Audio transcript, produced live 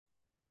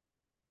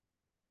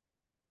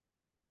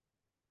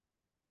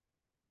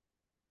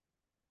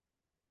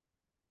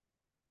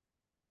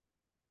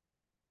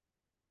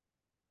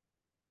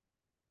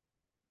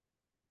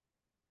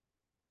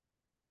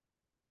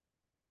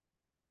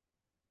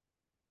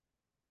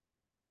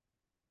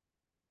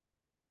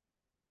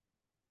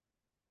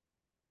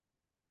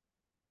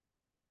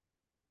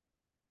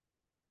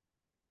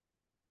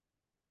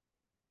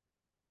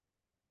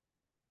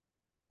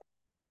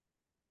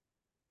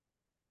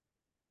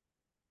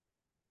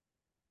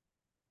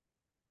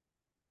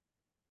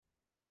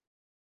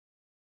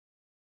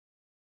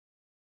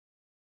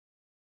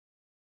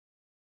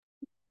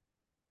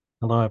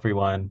Hello,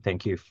 everyone.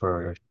 Thank you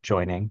for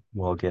joining.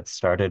 We'll get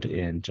started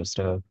in just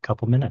a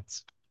couple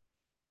minutes.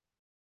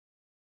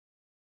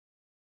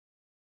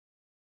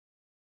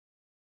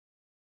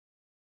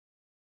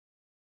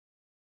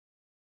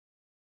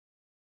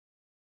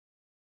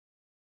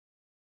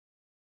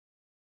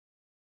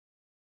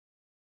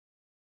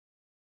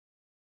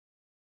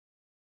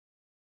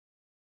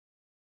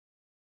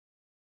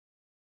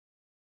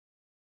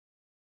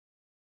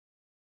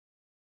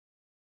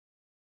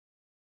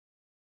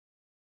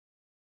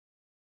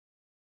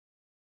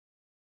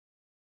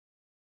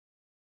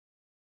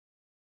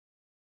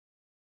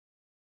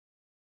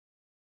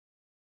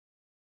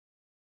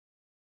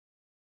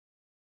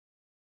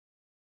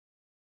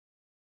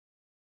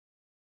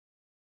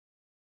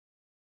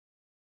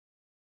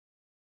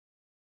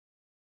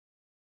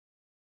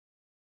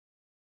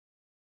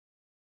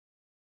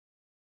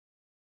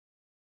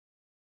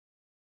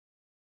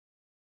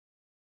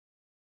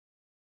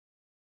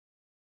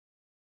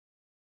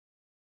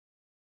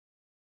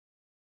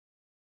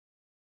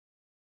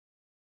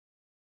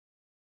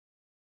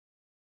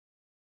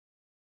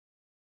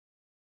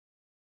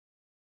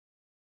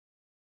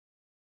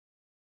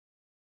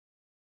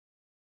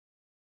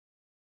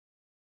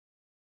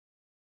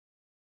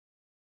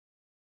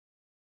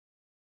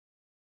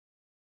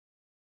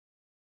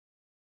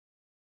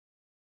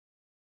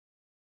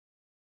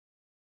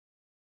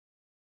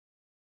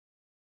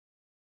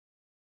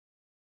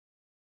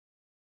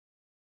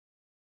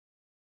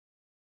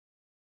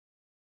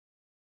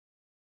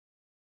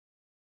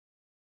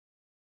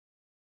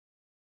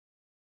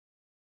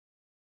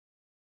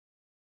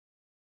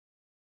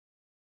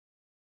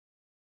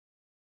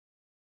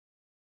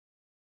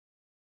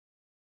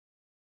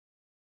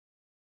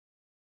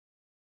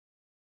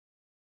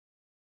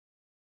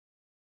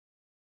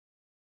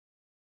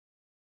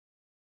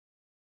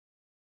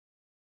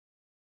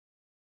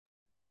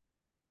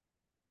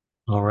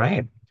 All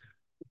right.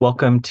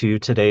 Welcome to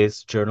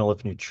today's Journal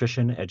of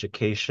Nutrition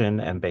Education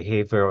and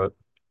Behavior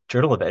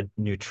Journal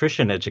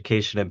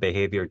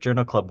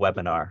Club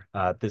webinar.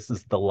 This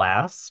is the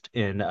last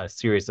in a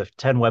series of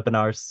 10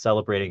 webinars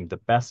celebrating the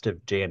best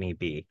of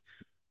JNEB,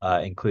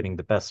 including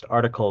the best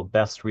article,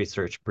 best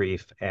research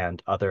brief,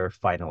 and other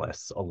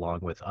finalists, along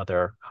with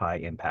other high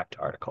impact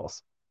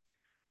articles.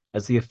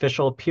 As the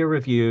official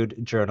peer-reviewed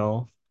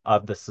journal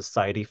of the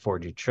Society for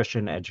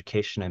Nutrition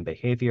Education and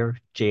Behavior,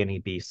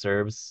 JNEB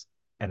serves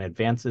and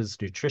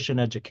advances nutrition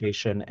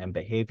education and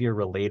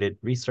behavior-related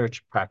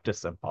research,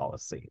 practice, and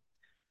policy.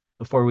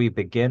 Before we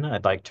begin,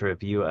 I'd like to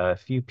review a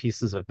few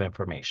pieces of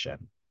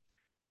information.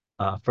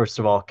 First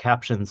of all,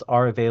 captions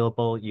are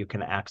available. You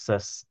can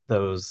access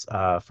those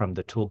from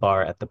the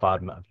toolbar at the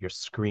bottom of your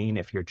screen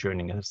if you're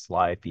joining us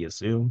live via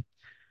Zoom.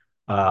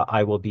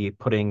 I will be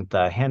putting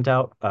the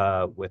handout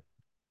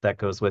that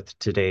goes with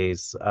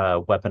today's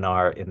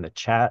webinar in the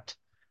chat.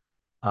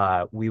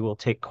 We will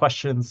take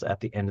questions at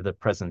the end of the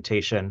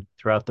presentation.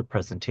 Throughout the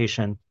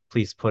presentation,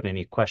 please put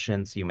any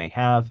questions you may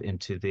have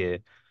into the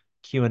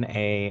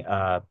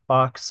Q&A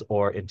box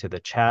or into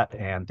the chat,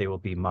 and they will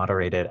be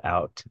moderated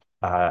out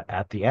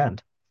at the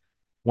end.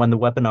 When the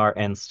webinar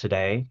ends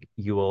today,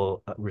 you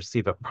will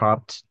receive a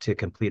prompt to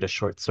complete a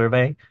short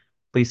survey.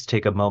 Please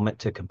take a moment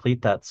to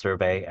complete that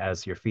survey,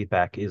 as your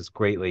feedback is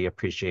greatly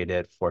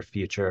appreciated for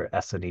future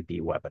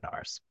SNEB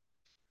webinars.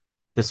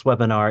 This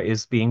webinar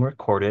is being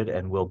recorded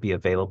and will be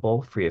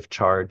available free of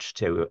charge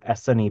to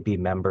SNEB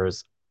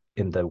members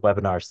in the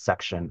webinar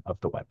section of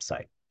the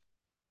website.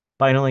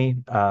 Finally,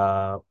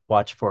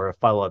 watch for a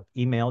follow-up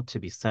email to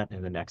be sent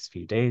in the next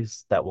few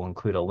days that will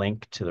include a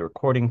link to the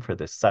recording for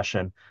this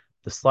session,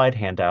 the slide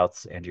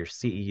handouts, and your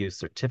CEU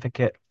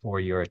certificate for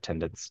your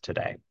attendance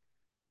today.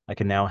 I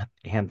can now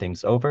hand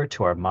things over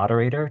to our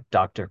moderator,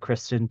 Dr.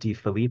 Kristen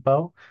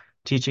DiFilippo,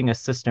 Teaching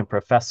Assistant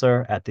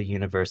Professor at the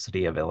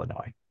University of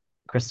Illinois.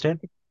 Kristen?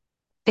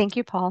 Thank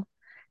you, Paul.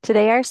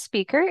 Today, our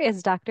speaker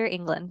is Dr.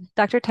 England.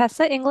 Dr.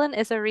 Tessa England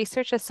is a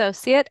research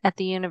associate at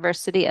the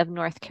University of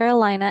North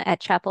Carolina at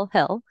Chapel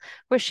Hill,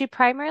 where she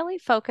primarily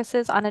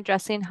focuses on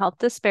addressing health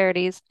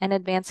disparities and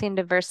advancing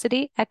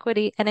diversity,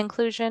 equity, and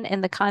inclusion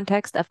in the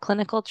context of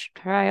clinical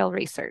trial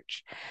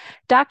research.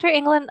 Dr.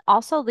 England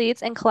also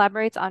leads and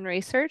collaborates on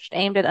research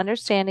aimed at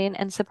understanding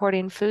and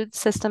supporting food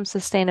system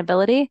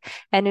sustainability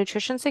and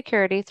nutrition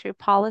security through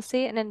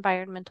policy and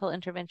environmental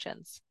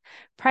interventions.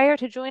 Prior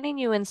to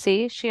joining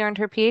UNC, she earned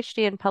her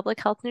PhD in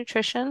Public Health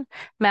Nutrition,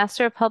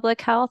 Master of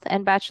Public Health,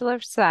 and Bachelor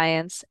of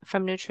Science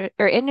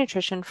in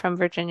Nutrition from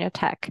Virginia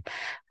Tech. I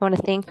want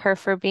to thank her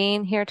for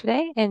being here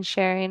today and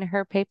sharing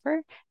her paper.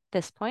 At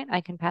this point, I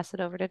can pass it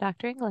over to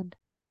Dr. England.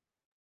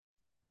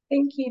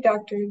 Thank you,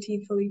 Dr.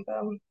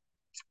 DiFilippo.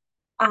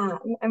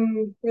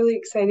 I'm really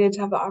excited to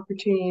have the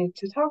opportunity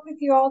to talk with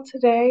you all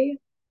today.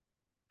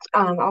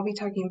 I'll be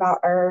talking about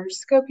our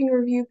scoping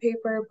review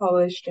paper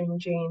published in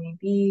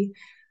JNEB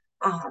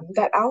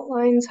that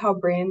outlines how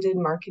branded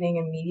marketing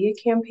and media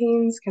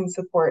campaigns can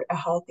support a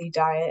healthy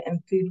diet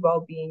and food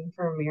well-being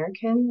for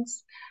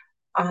Americans,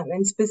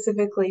 and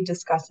specifically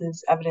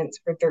discusses evidence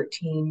for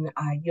 13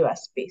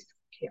 US-based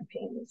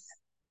campaigns.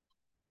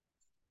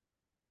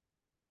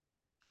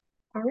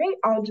 All right,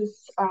 I'll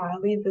just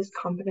leave this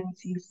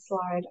competency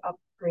slide up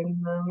for a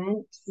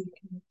moment so you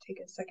can take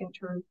a second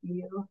to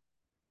review.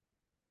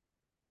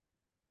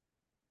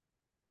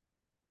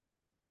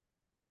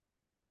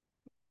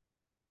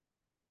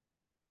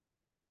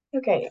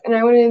 Okay, and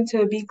I wanted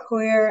to be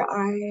clear,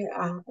 I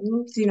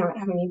do not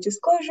have any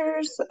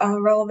disclosures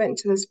relevant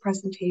to this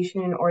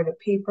presentation or the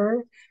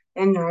paper,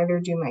 and neither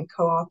do my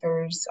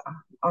co-authors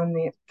on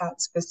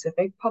that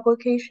specific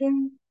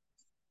publication.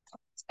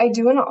 I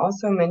do want to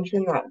also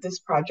mention that this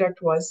project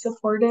was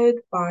supported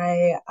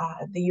by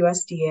the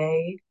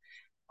USDA,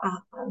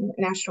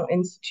 National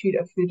Institute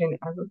of Food and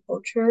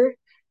Agriculture,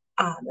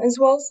 as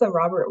well as the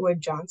Robert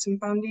Wood Johnson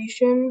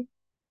Foundation.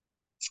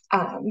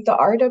 The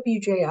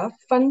RWJF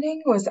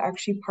funding was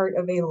actually part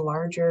of a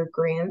larger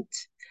grant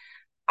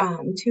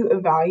to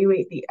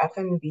evaluate the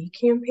FMV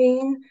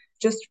campaign,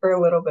 just for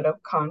a little bit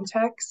of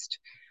context.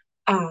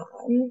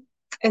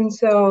 And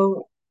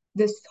so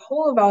this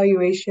whole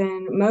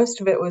evaluation, most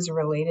of it was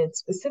related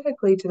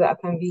specifically to the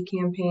FMV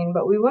campaign,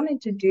 but we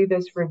wanted to do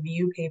this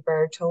review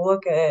paper to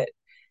look at,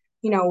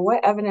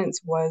 what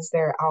evidence was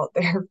there out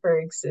there for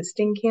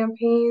existing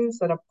campaigns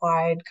that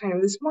applied kind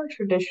of this more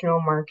traditional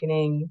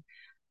marketing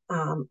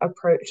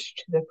approach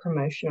to the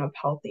promotion of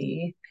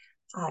healthy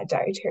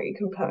dietary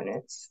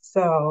components.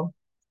 So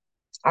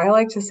I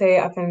like to say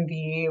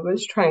FMV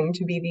was trying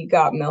to be the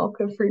got milk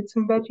of fruits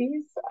and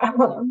veggies.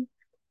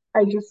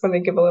 I just want to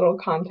give a little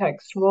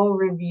context. We'll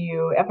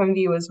review,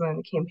 FMV was one of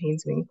the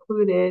campaigns we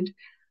included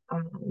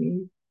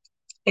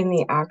in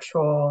the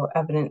actual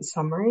evidence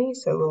summary.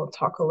 So we'll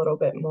talk a little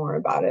bit more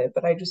about it,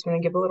 but I just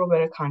want to give a little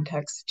bit of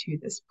context to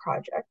this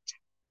project.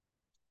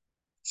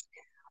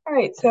 All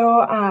right,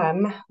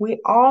 so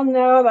we all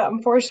know that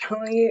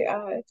unfortunately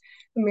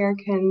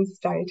Americans'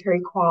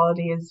 dietary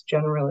quality is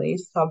generally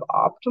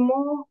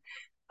suboptimal.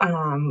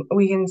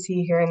 We can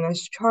see here in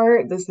this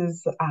chart, this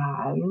is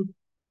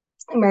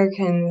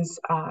Americans'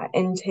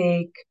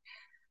 intake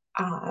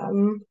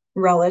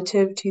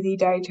relative to the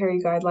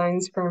dietary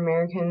guidelines for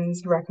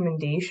Americans'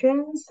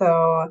 recommendations.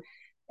 So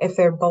if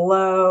they're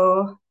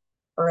below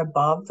or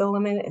above the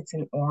limit, it's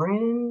in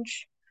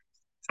orange.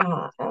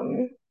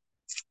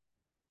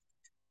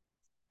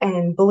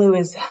 And blue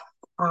is at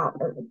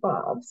or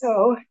above.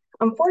 So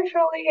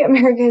unfortunately,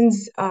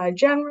 Americans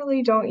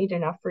generally don't eat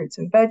enough fruits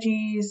and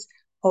veggies,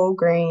 whole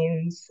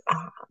grains,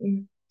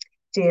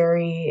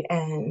 dairy,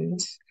 and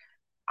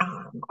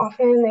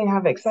often they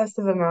have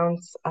excessive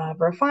amounts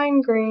of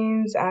refined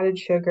grains, added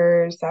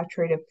sugars,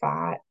 saturated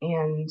fat,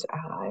 and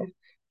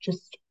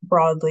just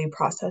broadly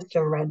processed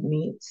and red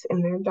meats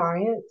in their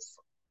diets.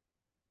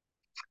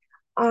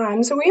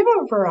 So we have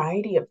a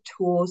variety of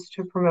tools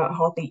to promote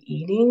healthy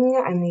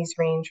eating, and these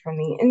range from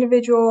the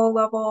individual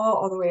level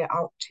all the way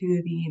out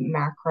to the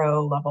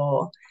macro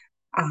level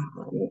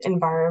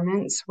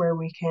environments where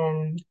we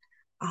can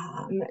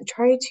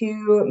try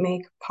to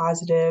make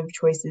positive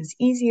choices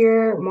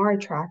easier, more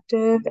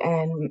attractive,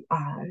 and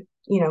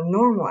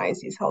normalize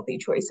these healthy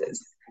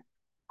choices.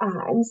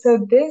 And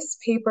so this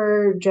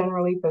paper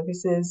generally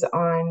focuses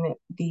on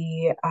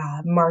the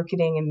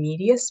marketing and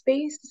media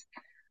space,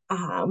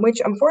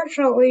 which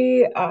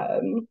unfortunately,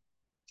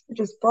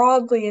 just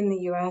broadly in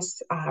the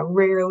US,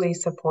 rarely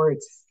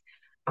supports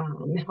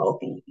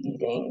healthy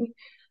eating.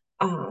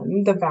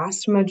 The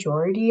vast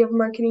majority of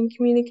marketing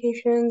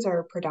communications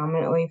are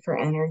predominantly for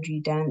energy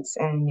dense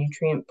and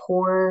nutrient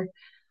poor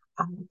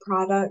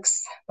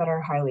products that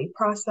are highly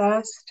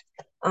processed.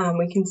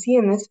 We can see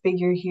in this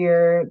figure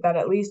here that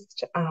at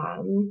least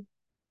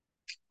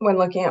when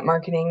looking at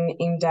marketing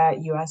aimed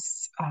at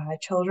US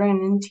children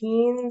and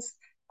teens,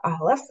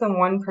 less than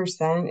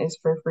 1% is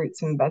for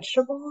fruits and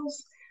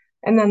vegetables.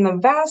 And then the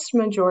vast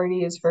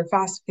majority is for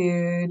fast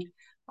food,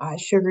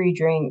 sugary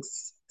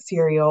drinks,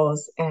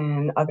 cereals,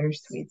 and other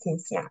sweets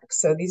and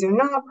snacks. So these are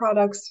not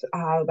products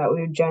that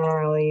we would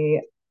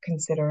generally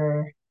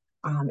consider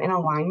in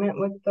alignment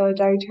with the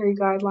dietary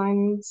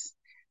guidelines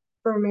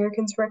for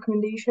Americans'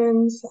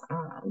 recommendations.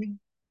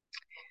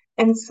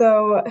 And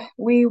so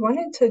we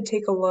wanted to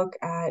take a look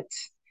at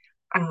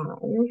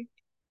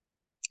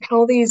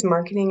how these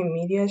marketing and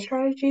media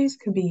strategies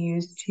could be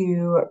used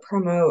to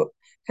promote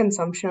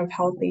consumption of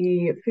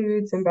healthy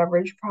foods and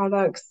beverage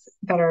products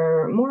that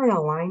are more in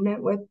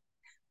alignment with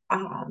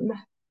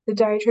the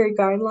dietary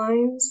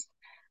guidelines,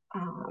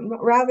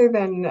 rather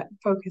than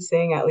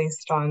focusing at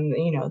least on,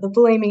 the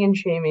blaming and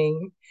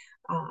shaming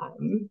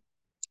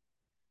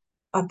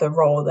of the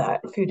role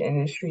that food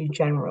industry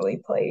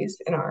generally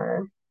plays in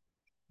our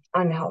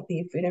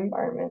unhealthy food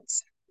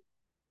environments.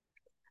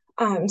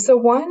 So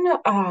one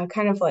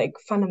kind of like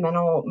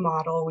fundamental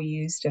model we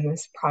used in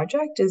this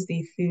project is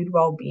the food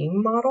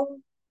well-being model.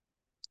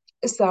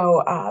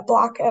 So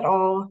Block et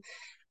al.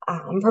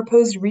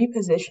 Proposed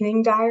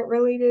repositioning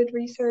diet-related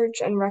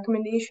research and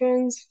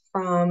recommendations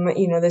from,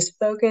 this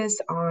focus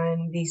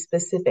on the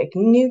specific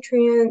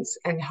nutrients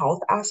and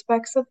health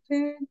aspects of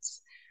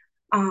foods,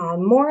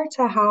 more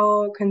to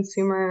how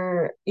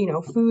consumer,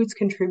 foods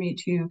contribute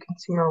to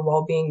consumer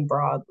well-being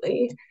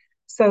broadly.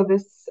 So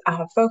this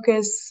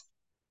focus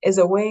is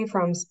away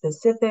from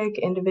specific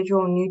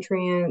individual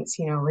nutrients,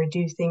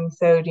 reducing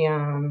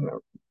sodium,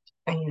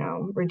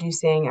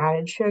 reducing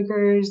added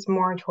sugars,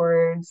 more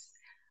towards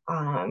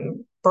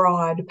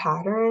broad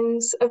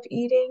patterns of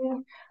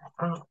eating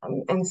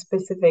and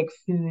specific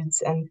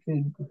foods and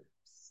food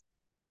groups.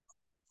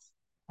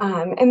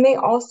 And they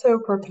also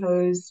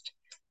proposed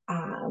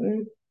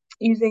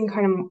using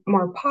kind of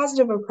more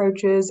positive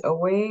approaches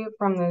away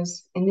from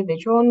those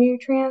individual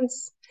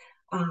nutrients,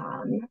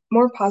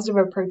 more positive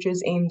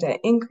approaches aimed at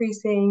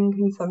increasing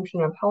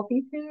consumption of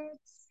healthy foods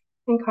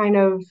and kind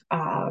of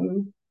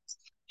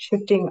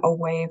shifting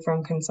away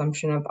from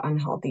consumption of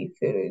unhealthy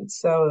foods.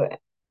 So,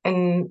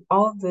 and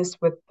all of this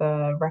with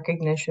the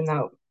recognition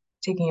that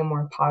taking a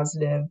more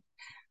positive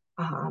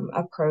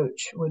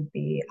approach would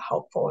be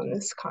helpful in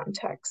this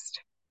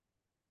context.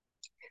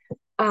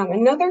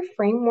 Another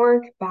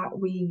framework that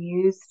we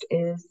used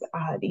is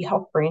the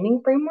health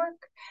branding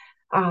framework,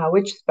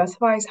 which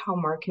specifies how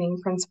marketing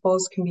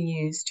principles can be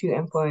used to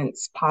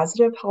influence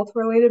positive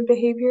health-related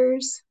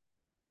behaviors.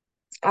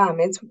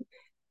 It's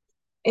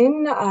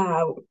in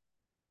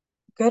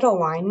good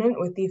alignment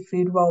with the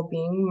food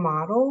well-being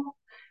model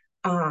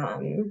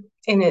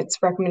in its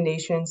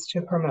recommendations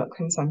to promote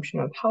consumption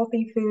of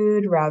healthy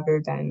food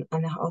rather than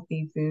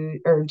unhealthy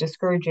food, or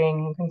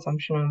discouraging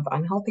consumption of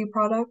unhealthy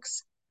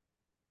products.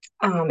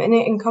 And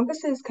it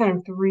encompasses kind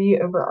of three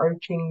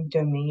overarching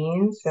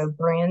domains, so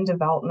brand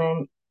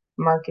development,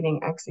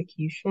 marketing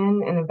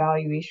execution, and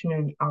evaluation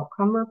and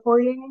outcome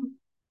reporting.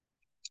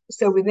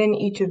 So within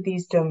each of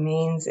these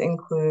domains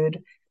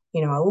include,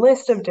 a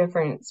list of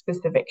different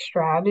specific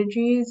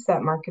strategies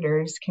that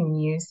marketers can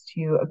use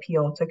to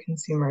appeal to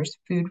consumers'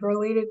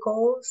 food-related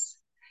goals.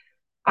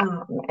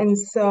 And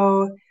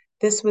so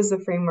this was the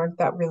framework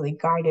that really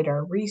guided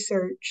our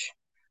research.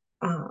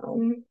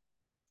 And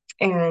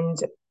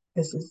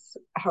this is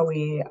how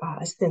we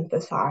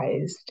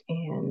synthesized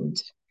and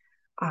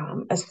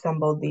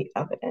assembled the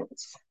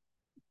evidence.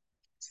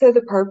 So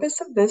the purpose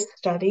of this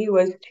study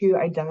was to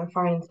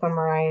identify and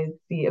summarize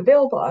the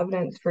available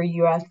evidence for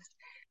U.S.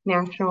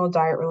 national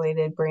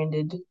diet-related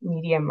branded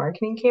media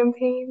marketing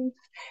campaigns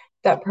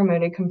that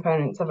promoted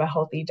components of a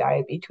healthy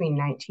diet between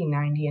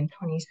 1990 and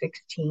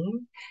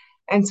 2016.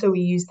 And so we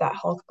used that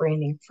health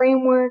branding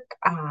framework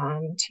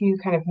to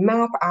kind of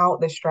map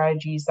out the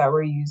strategies that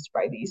were used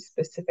by these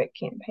specific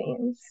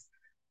campaigns.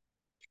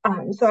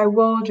 So I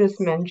will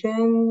just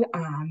mention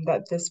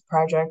that this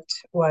project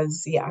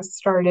was,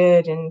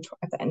 started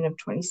at the end of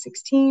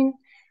 2016.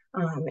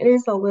 It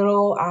is a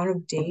little out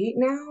of date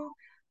now,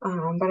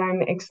 but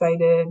I'm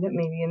excited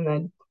maybe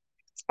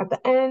at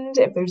the end,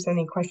 if there's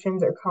any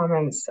questions or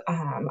comments.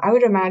 I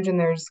would imagine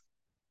there's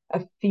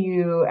a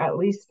few, at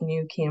least,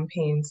 new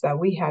campaigns that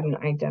we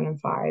hadn't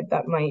identified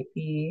that might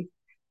be,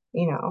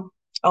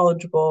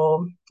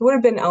 eligible, would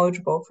have been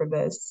eligible for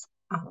this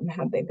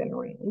had they been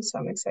ran. So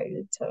I'm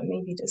excited to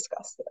maybe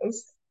discuss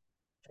those.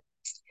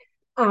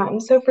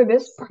 So for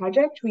this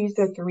project, we used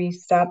a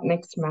three-step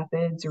mixed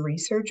methods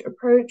research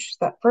approach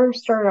that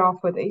first started off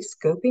with a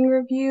scoping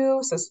review.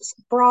 So this is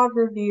a broad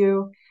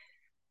review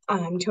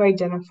to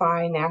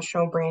identify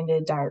national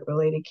branded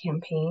diet-related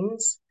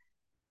campaigns.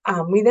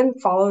 We then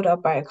followed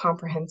up by a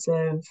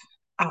comprehensive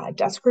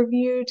desk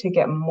review to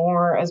get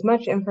as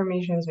much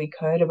information as we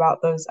could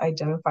about those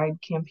identified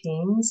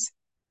campaigns.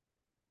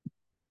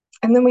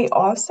 And then we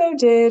also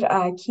did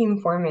key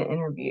informant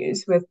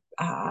interviews with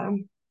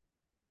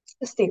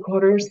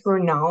stakeholders who are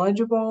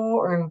knowledgeable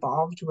or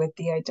involved with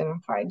the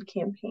identified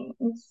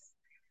campaigns.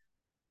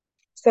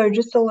 So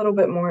just a little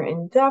bit more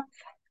in depth,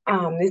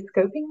 the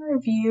scoping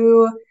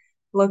review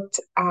looked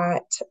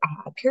at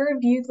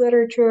peer-reviewed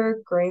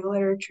literature, gray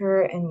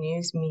literature, and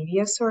news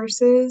media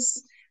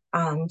sources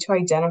to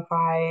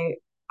identify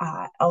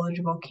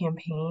eligible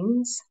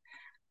campaigns.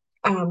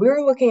 We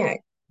were looking at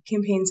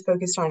campaigns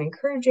focused on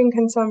encouraging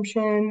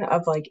consumption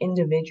of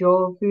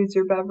individual foods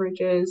or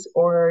beverages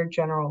or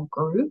general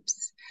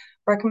groups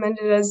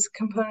recommended as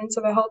components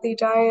of a healthy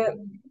diet.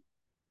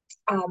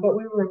 But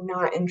we were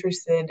not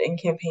interested in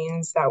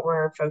campaigns that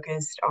were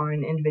focused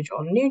on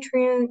individual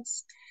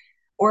nutrients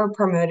or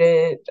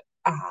promoted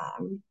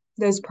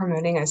those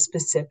promoting a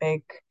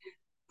specific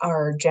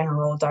or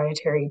general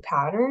dietary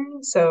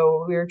pattern.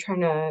 So we were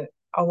trying to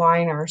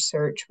align our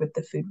search with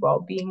the food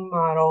well-being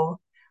model,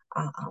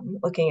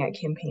 looking at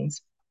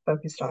campaigns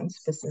focused on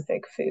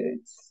specific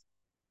foods.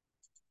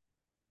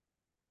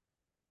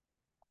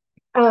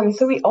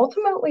 So we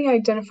ultimately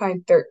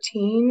identified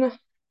 13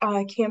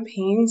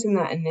 campaigns in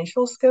that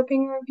initial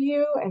scoping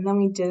review, and then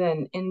we did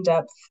an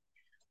in-depth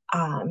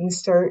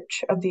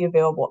search of the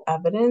available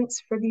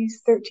evidence for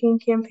these 13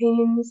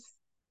 campaigns.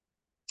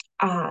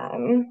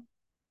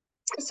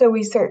 So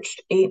we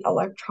searched 8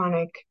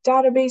 electronic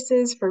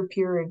databases for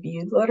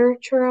peer-reviewed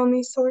literature on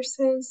these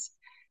sources,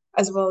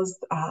 as well as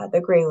the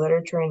gray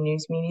literature and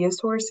news media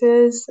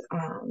sources.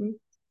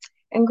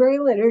 And gray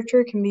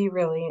literature can be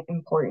really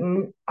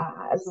important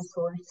as a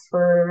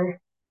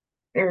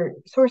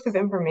source of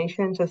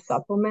information to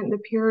supplement the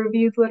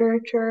peer-reviewed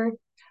literature.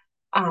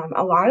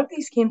 A lot of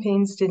these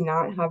campaigns did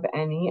not have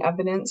any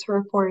evidence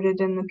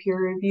reported in the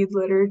peer-reviewed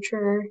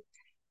literature.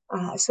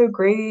 So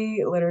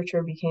gray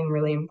literature became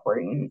really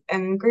important.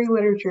 And gray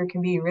literature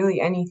can be really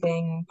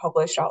anything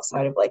published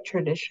outside of like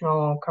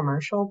traditional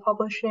commercial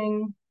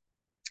publishing.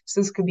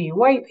 So this could be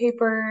white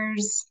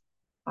papers,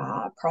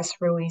 press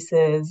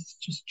releases,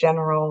 just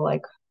general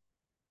like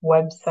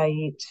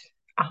website,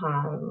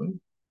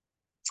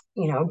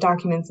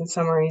 documents and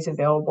summaries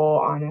available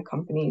on a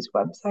company's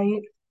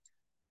website.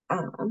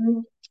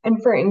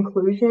 And for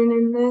inclusion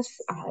in this,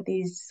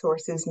 these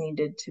sources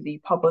needed to be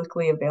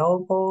publicly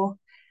available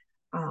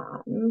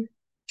and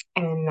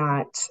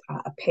not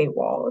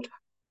paywalled.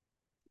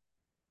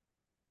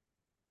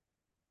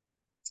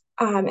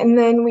 And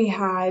then we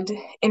had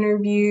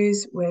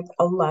interviews with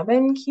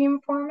 11 key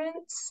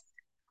informants.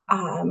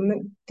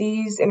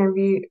 These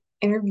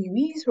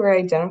interviewees were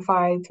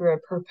identified through a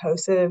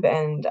purposive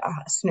and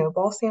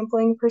snowball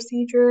sampling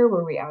procedure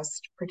where we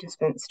asked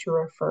participants to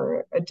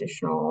refer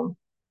additional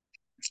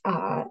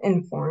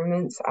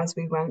informants as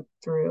we went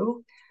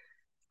through.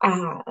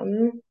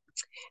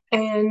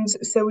 And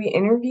so we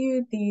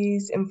interviewed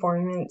these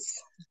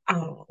informants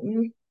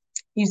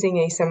using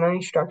a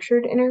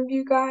semi-structured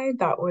interview guide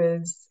that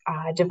was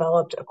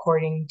developed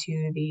according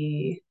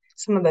to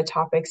some of the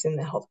topics in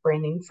the health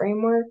branding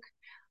framework.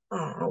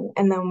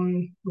 And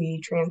then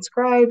we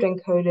transcribed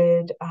and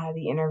coded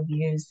the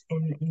interviews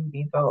in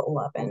NVivo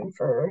 11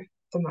 for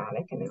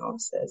thematic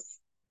analysis.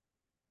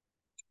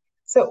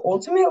 So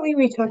ultimately,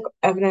 we took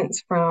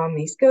evidence from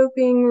the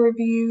scoping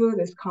review,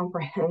 this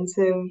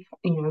comprehensive,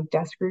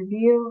 desk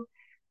review,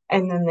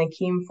 and then the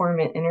key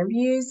informant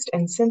interviews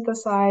and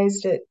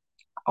synthesized it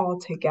all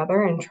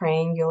together and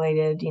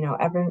triangulated,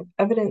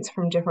 evidence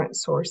from different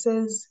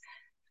sources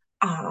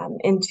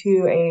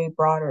into a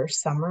broader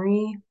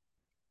summary.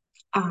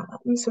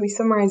 So we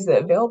summarized the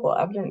available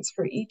evidence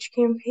for each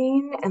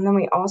campaign, and then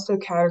we also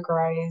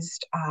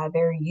categorized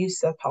their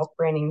use of health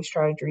branding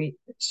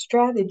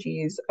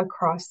strategies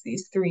across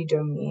these three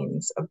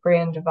domains of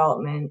brand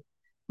development,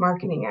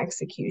 marketing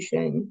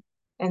execution,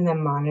 and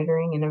then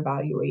monitoring and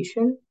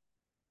evaluation.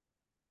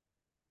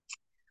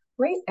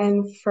 Right,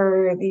 and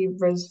for the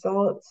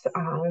results,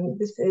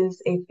 this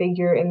is a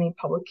figure in the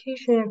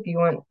publication if you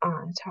want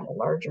to have a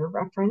larger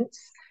reference.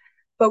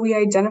 But we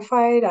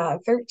identified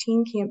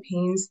 13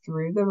 campaigns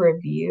through the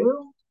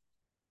review.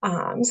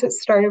 So it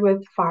started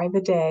with 5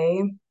 a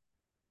day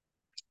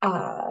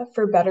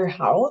for better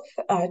health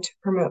to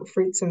promote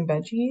fruits and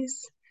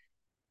veggies,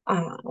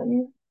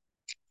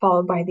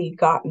 followed by the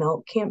Got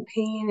Milk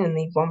campaign and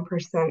the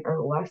 1%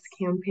 or less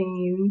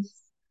campaigns.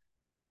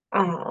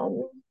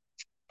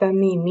 Then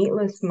the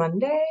Meatless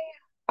Monday,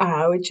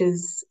 which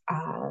is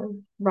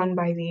run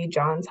by the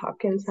Johns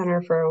Hopkins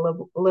Center for a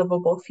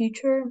Livable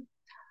Future.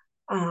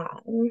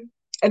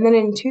 And then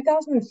in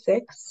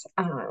 2006,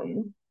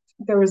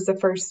 there was the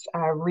first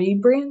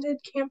rebranded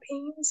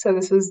campaign. So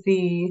this was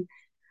the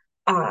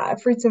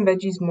Fruits and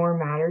Veggies More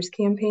Matters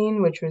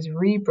campaign, which was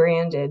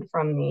rebranded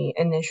from the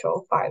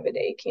initial 5 a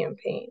day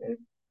campaign.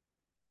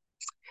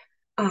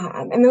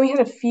 And then we had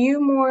a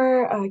few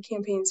more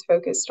campaigns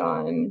focused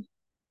on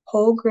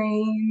whole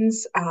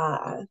grains,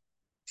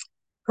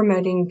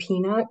 promoting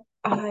peanut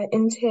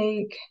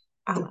intake,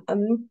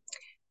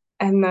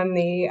 and then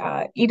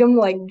the Eat 'em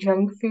Like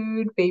Junk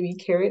Food Baby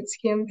Carrots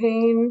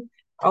campaign.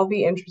 I'll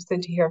be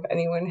interested to hear if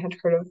anyone had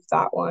heard of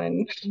that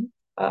one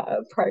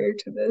prior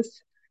to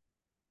this.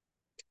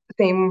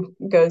 Same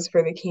goes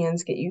for the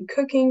Cans Get You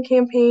Cooking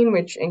campaign,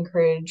 which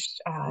encouraged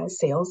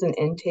sales and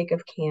intake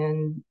of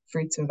canned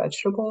fruits and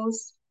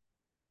vegetables.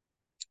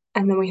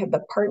 And then we had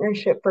the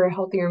Partnership for a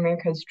Healthier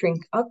America's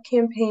Drink Up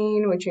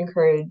campaign, which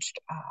encouraged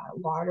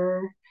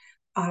water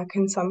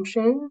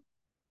consumption.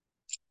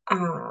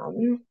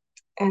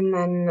 And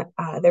then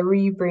the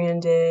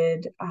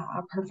rebranded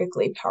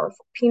Perfectly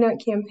Powerful Peanut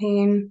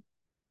campaign,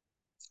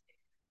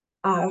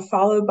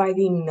 followed by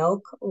the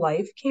Milk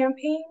Life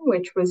campaign,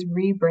 which was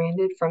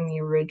rebranded from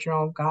the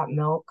original Got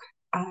Milk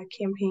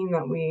campaign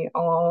that we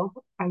all,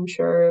 I'm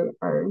sure,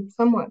 are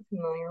somewhat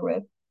familiar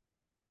with.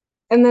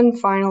 And then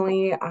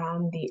finally,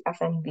 the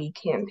FNB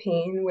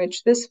campaign,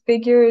 which this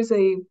figure is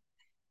a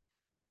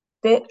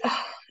bit,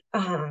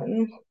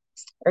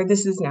 or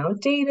this is now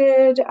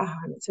dated.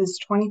 It says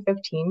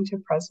 2015 to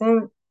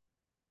present.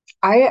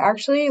 I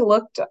actually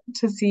looked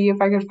to see if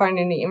I could find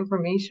any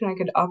information I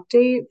could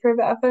update for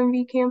the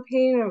FNB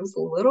campaign. I was a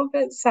little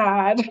bit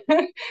sad.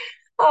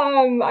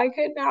 I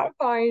could not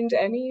find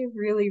any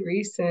really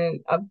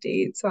recent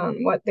updates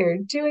on what they're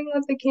doing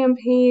with the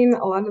campaign.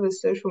 A lot of the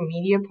social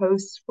media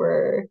posts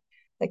were,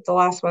 like the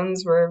last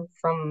ones were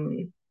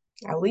from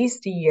at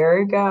least a year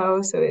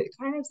ago, so it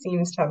kind of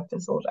seems to have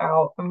fizzled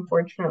out,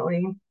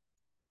 unfortunately.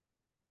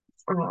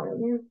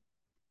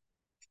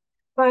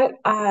 But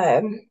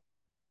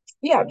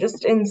yeah,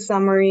 just in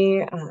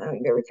summary,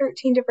 there were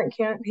 13 different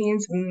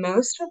campaigns.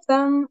 Most of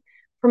them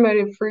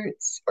promoted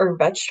fruits or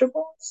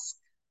vegetables.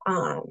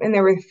 And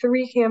there were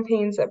 3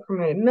 campaigns that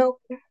promoted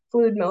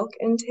fluid milk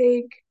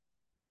intake.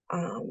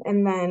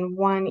 and then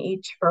one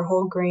each for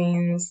whole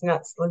grains,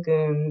 nuts,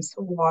 legumes,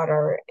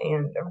 water,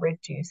 and a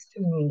reduced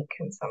meat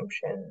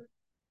consumption.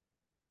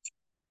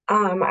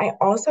 I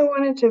also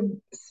wanted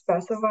to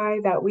specify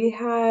that we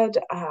had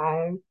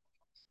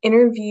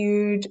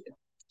interviewed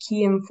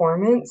key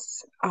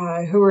informants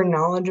who were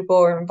knowledgeable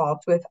or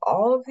involved with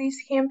all of these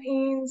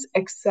campaigns,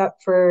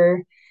 except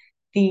for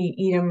the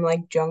Eat 'em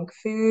Like Junk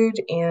Food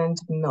and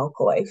Milk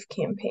Life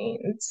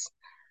campaigns.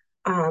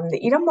 The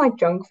Eat 'em Like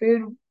Junk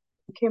Food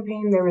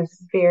campaign, there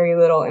was very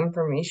little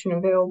information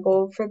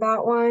available for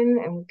that one,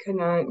 and we could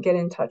not get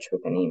in touch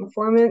with any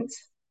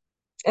informants.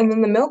 And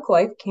then the Milk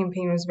Life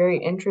campaign was very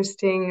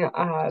interesting.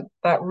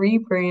 That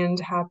rebrand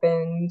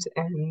happened,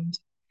 and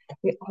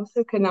we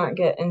also could not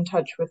get in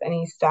touch with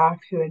any staff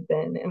who had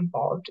been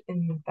involved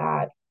in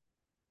that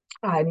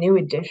new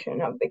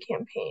edition of the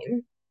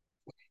campaign.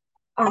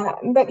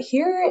 But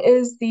here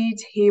is the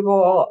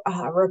table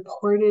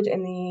reported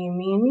in the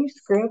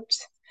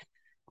manuscript,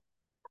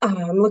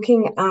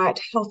 looking at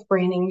health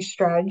branding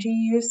strategy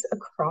use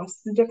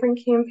across the different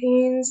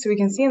campaigns. So we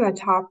can see in the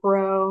top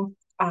row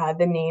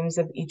the names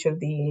of each of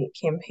the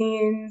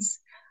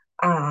campaigns.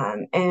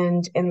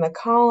 And in the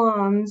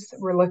columns,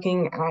 we're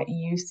looking at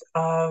use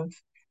of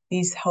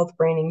these health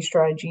branding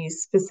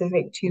strategies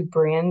specific to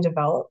brand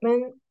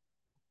development.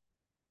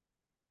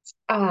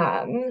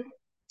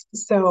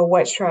 So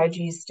what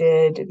strategies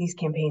did these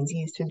campaigns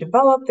use to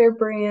develop their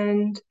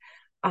brand?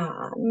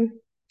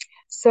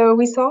 So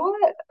we saw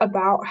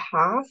about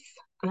half.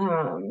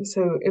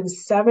 So it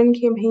was 7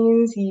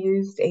 campaigns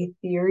used a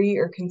theory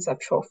or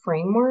conceptual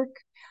framework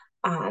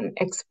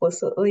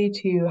explicitly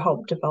to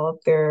help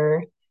develop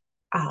their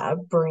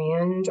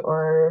brand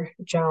or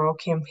general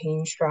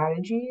campaign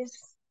strategies.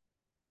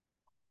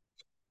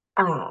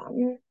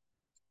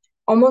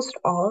 Almost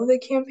all of the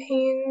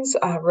campaigns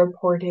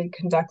reported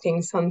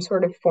conducting some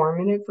sort of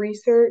formative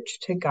research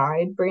to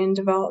guide brand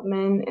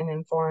development and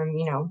inform,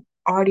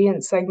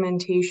 audience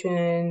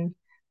segmentation,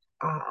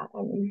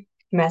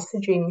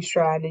 messaging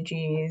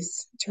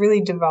strategies to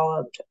really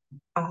develop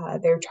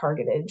their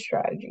targeted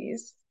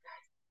strategies.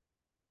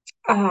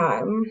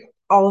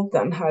 All of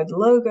them had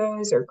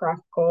logos or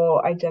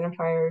graphical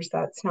identifiers.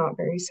 That's not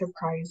very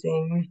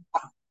surprising.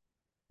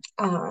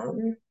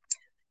 And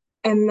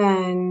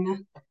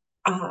then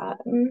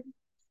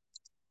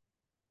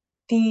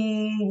the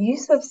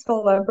use of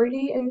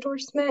celebrity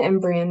endorsement and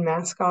brand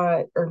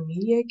mascot or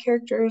media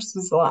characters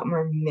was a lot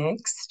more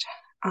mixed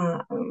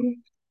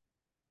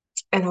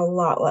and a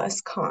lot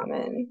less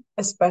common,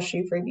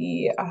 especially for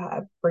the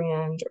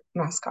brand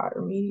mascot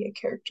or media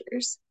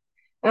characters.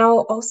 And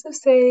I'll also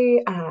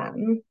say,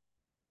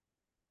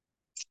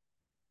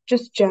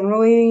 just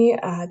generally,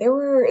 there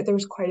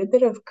was quite a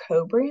bit of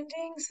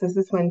co-branding. So this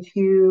is when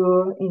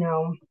two,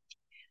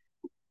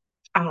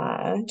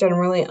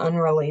 generally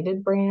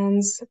unrelated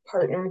brands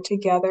partner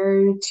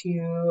together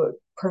to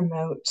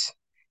promote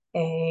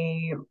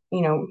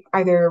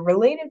either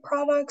related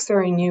products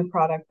or a new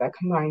product that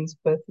combines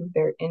both of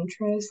their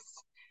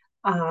interests.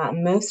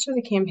 Most of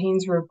the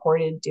campaigns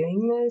reported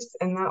doing this,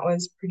 and that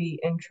was pretty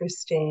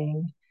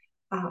interesting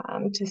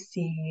to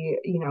see.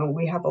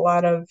 We have a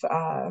lot of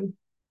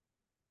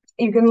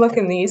you can look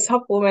in these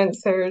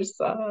supplements. There's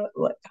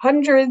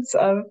hundreds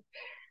of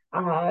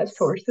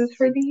sources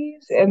for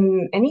these,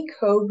 and any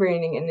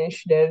co-branding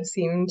initiatives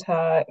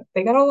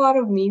they got a lot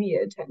of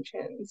media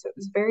attention. So it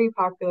was very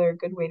popular,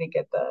 good way to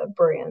get the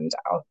brand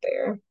out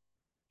there.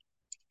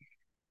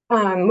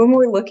 When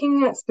we're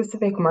looking at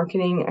specific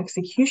marketing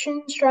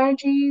execution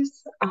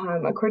strategies,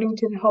 according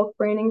to the health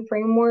branding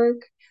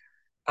framework,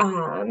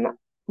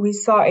 we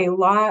saw a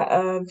lot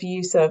of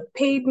use of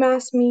paid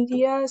mass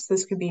media. So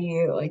this could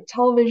be like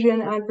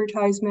television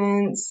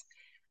advertisements,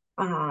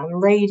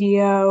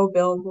 radio,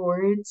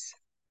 billboards.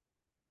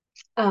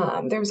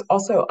 There was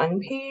also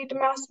unpaid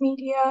mass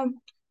media.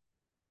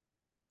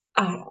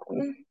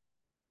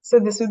 So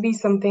this would be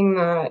something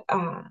that,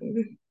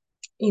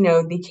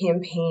 the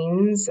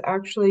campaigns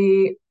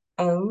actually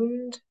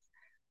owned.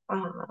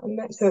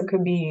 So it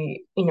could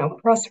be,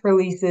 press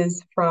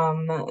releases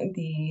from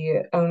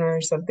the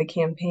owners of the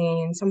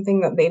campaign,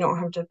 something that they don't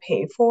have to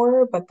pay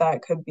for, but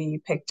that could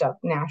be picked up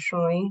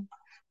nationally.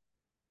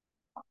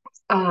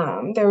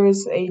 There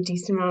was a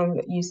decent amount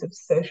of use of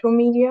social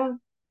media.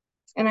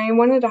 And I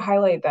wanted to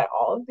highlight that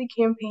all of the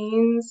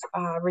campaigns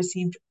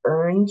received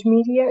earned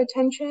media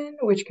attention,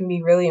 which can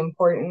be really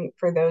important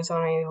for those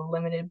on a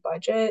limited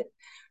budget.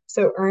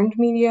 So earned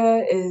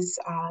media is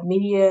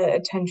media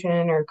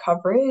attention or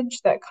coverage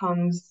that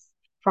comes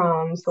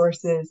from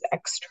sources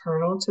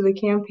external to the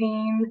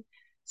campaign.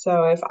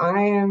 So if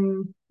I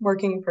am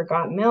working for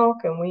Got Milk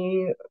and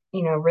we,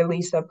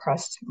 release a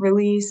press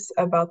release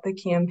about the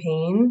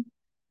campaign,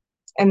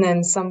 and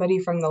then somebody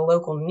from the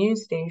local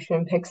news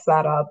station picks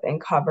that up and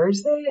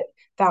covers it,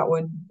 that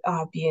would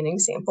be an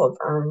example of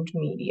earned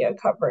media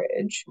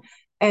coverage.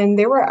 And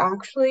there were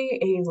actually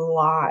a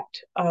lot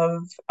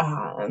of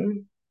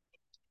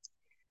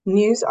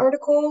news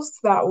articles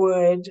that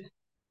would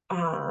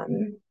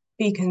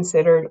be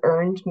considered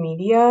earned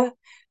media.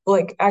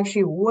 like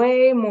actually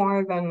way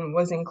more than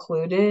was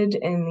included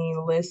in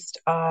the list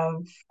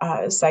of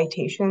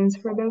citations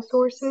for those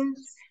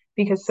sources,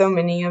 because so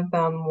many of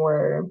them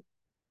were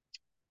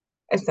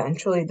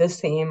essentially the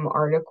same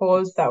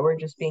articles that were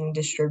just being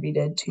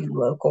distributed to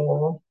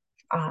local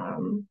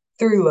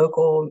through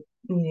local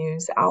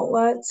news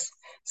outlets.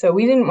 So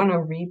we didn't want to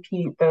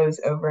repeat those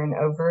over and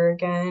over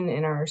again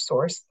in our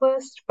source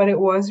list, but it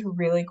was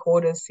really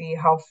cool to see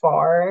how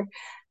far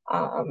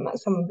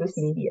some of this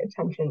media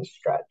attention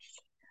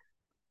stretched.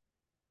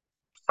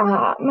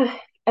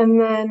 And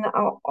then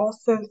I'll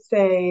also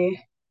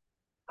say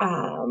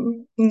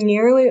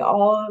nearly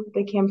all of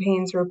the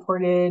campaigns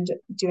reported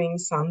doing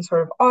some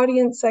sort of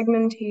audience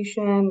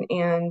segmentation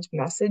and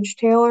message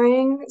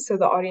tailoring. So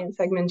the audience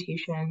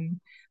segmentation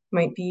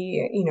might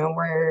be,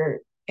 we're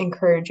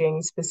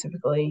encouraging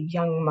specifically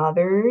young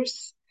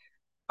mothers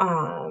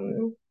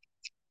to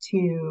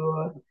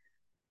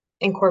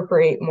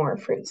incorporate more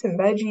fruits and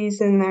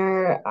veggies in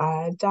their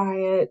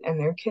diet and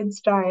their kids'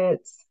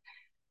 diets.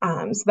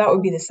 So that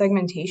would be the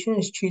segmentation,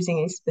 is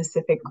choosing a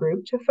specific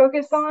group to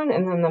focus on.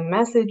 And then the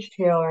message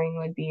tailoring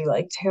would be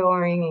like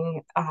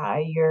tailoring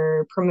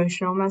your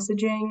promotional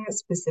messaging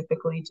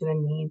specifically to the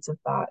needs of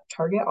that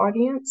target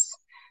audience.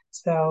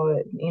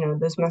 So,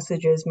 those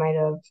messages might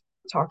have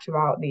talked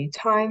about the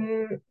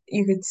time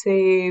you could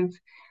save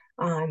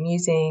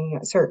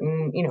using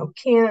certain,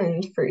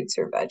 canned fruits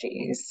or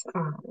veggies,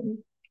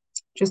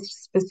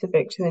 just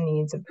specific to the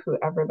needs of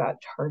whoever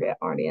that target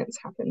audience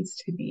happens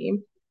to be.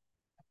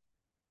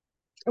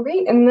 All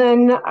right, and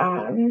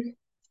then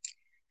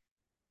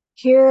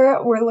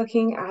here we're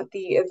looking at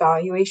the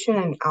evaluation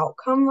and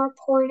outcome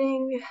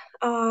reporting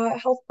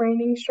health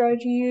branding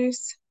strategy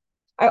use.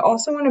 I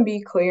also want to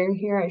be clear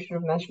here, I should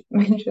have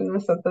mentioned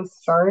this at the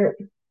start.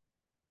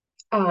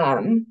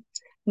 None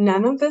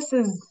of this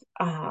is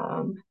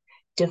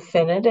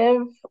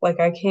definitive. Like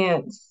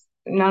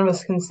none of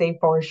us can say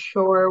for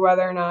sure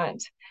whether or not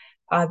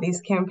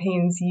these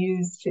campaigns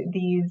used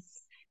these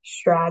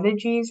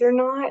strategies or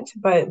not.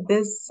 But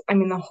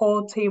the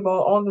whole table,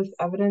 all this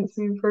evidence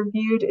we've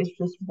reviewed is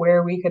just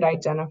where we could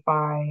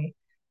identify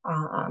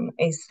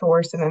a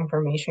source of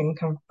information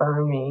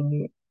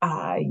confirming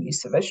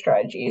use of a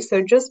strategy.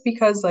 So just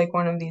because like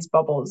one of these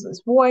bubbles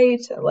is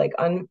white, like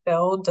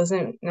unfilled,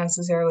 doesn't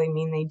necessarily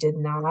mean they did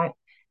not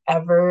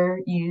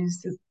ever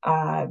use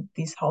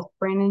these health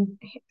branding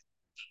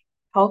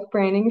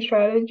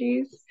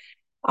strategies.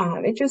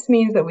 It just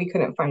means that we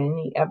couldn't find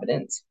any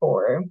evidence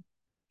for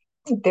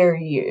their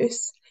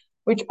use,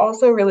 which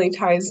also really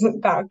ties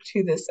back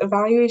to this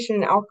evaluation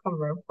and outcome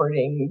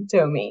reporting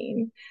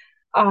domain.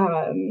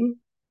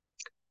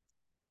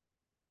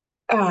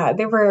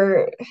 There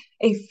were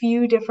a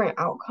few different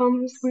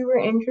outcomes we were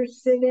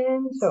interested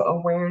in. So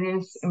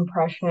awareness,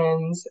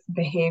 impressions,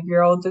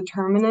 behavioral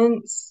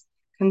determinants,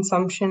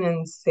 consumption,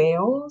 and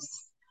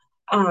sales.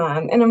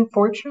 And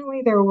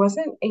unfortunately, there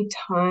wasn't a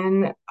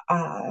ton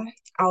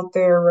out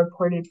there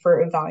reported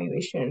for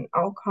evaluation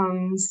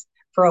outcomes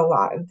for a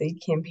lot of the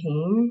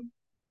campaigns.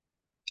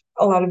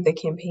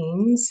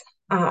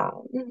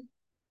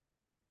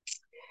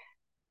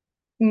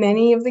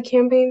 Many of the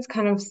campaigns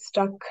kind of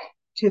stuck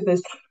to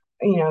this,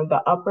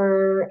 the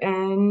upper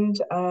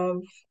end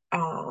of,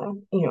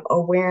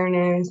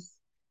 awareness,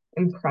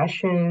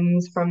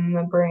 impressions from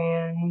the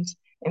brand,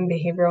 and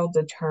behavioral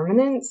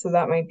determinants. So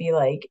that might be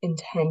like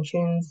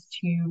intentions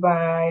to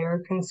buy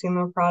or consume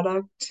a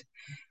product.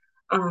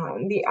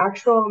 The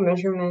actual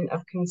measurement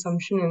of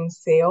consumption and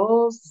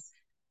sales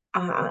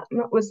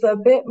was a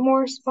bit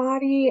more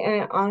spotty,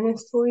 and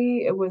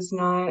honestly, it was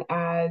not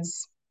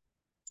as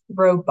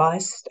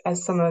robust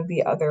as some of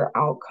the other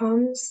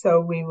outcomes.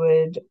 So we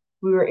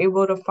were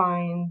able to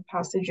find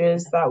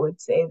passages that would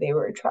say they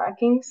were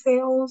tracking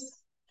sales.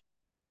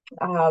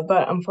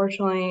 But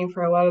unfortunately,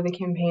 for a lot of the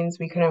campaigns,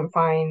 we couldn't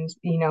find,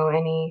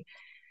 any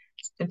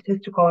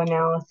statistical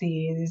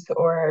analyses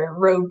or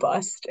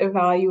robust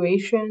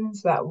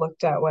evaluations that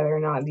looked at whether or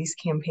not these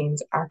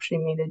campaigns actually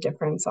made a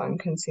difference on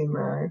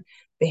consumer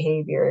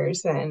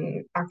behaviors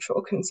and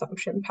actual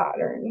consumption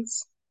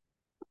patterns.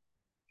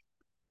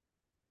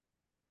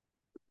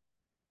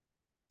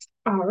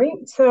 All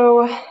right,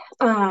 so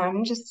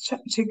just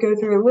to go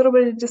through a little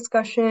bit of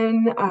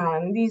discussion,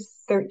 these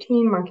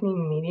 13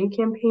 marketing media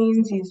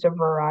campaigns used a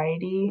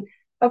variety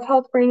of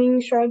health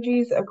branding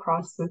strategies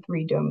across the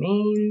 3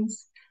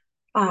 domains.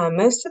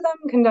 Most of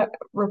them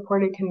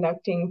reported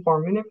conducting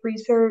formative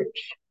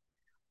research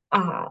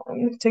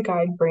to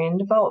guide brand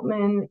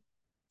development,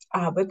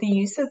 but the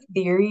use of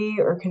theory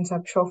or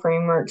conceptual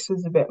frameworks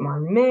was a bit more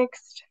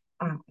mixed,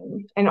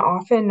 and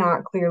often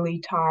not clearly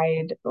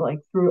tied like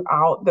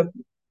throughout the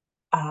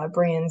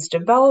brand's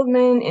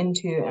development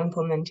into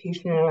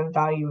implementation and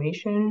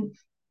evaluation.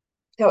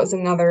 That was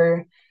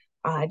another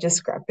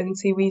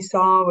discrepancy we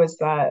saw, was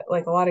that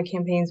like a lot of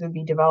campaigns would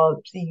be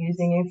developed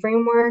using a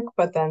framework,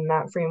 but then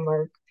that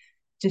framework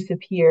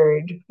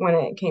disappeared when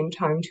it came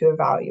time to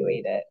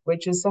evaluate it,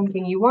 which is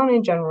something you want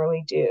to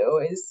generally do,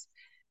 is,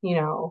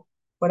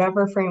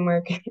 whatever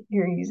framework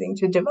you're using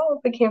to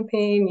develop a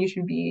campaign, you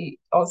should be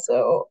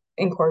also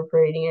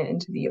incorporating it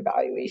into the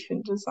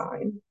evaluation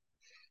design.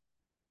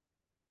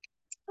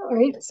 All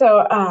right,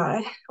 so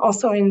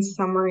also in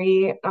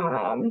summary,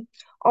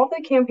 all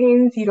the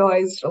campaigns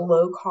utilized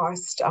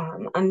low-cost,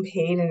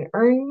 unpaid and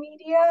earned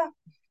media,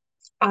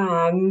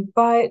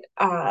 but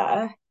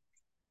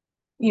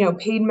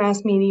paid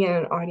mass media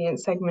and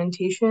audience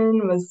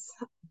segmentation was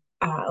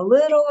a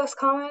little less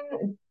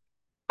common,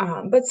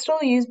 but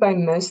still used by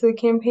most of the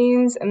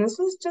campaigns. And this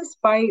was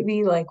despite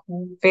the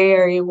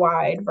very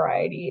wide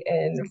variety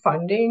in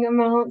funding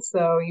amounts.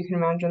 So you can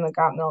imagine the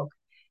Got Milk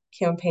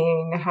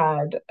campaign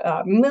had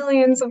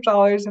millions of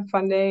dollars of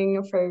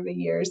funding for the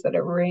years that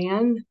it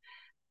ran.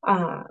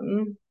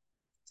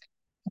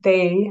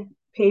 They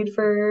paid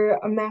for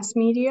a mass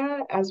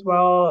media as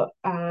well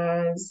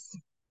as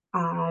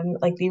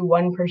the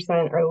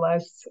 1% or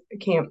less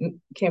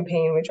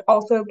campaign, which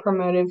also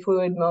promoted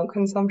fluid milk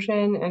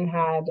consumption and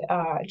had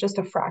just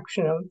a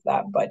fraction of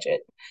that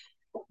budget.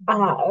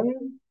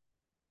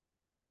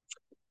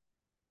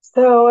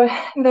 So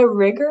the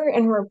rigor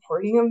and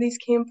reporting of these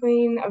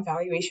campaign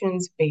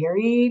evaluations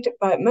varied,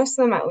 but most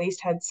of them at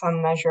least had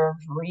some measure of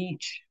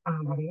reach,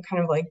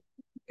 kind of like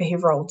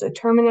behavioral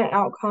determinant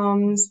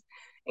outcomes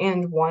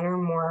and one or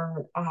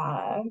more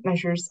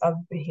measures of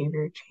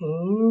behavior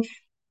change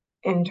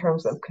in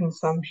terms of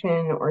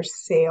consumption or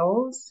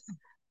sales.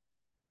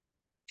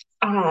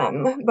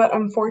 But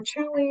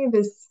unfortunately,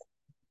 this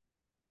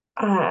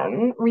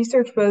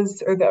research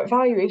or the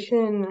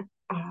evaluation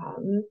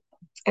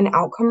and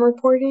outcome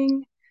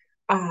reporting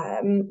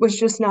was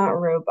just not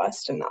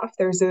robust enough.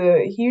 There's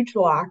a huge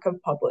lack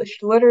of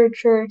published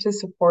literature to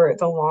support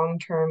the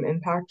long-term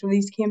impact of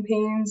these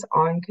campaigns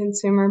on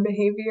consumer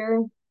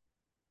behavior.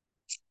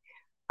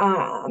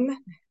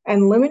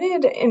 And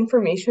limited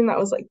information that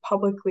was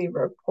publicly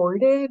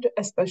reported,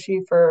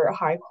 especially for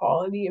high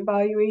quality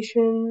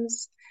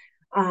evaluations.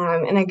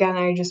 And again,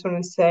 I just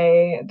want to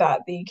say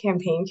that the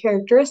campaign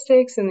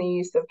characteristics and the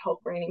use of health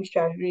branding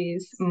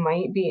strategies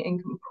might be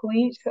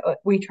incomplete.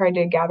 We tried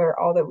to gather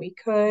all that we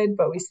could,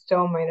 but we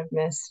still might have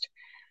missed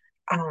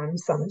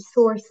some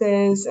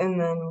sources, and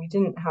then we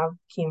didn't have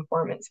key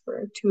informants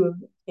for 2 of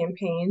the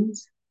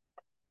campaigns.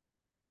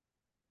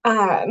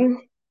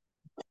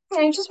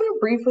 I just want to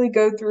briefly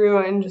go through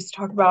and just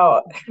talk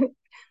about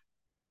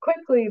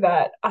quickly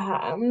that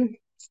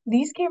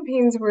these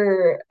campaigns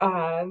were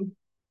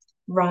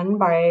run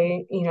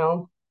by,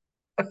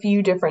 a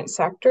few different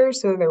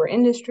sectors. So there were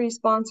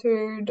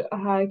industry-sponsored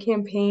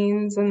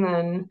campaigns, and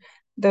then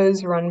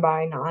those run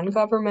by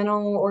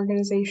non-governmental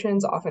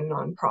organizations, often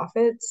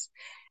nonprofits.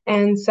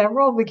 And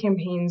several of the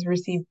campaigns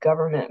received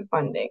government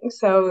funding.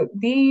 So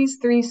these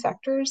 3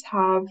 sectors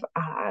have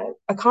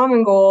a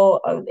common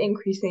goal of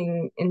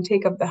increasing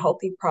intake of the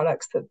healthy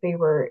products that they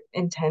were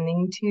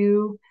intending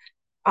to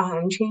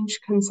change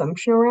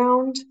consumption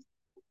around.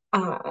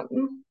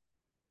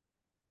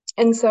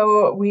 And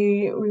so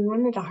we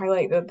wanted to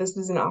highlight that this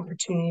is an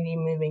opportunity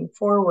moving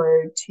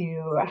forward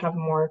to have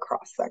more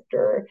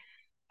cross-sector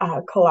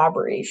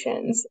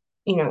collaborations.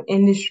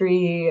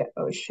 Industry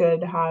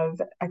should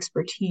have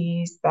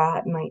expertise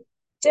that might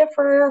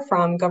differ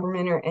from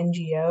government or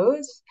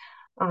NGOs,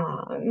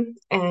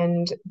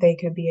 and they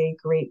could be a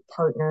great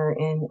partner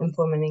in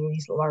implementing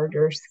these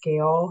larger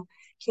scale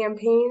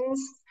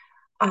campaigns.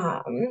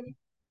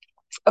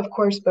 Of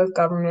course, both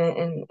government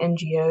and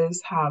NGOs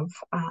have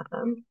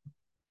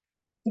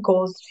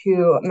goals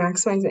to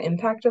maximize the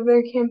impact of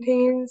their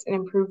campaigns and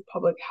improve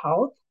public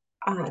health.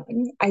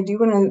 I do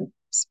want to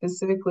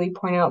specifically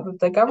point out that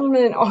the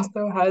government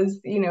also has,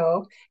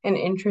 an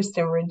interest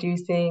in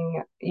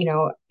reducing,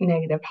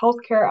 negative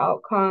healthcare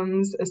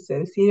outcomes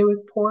associated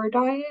with poor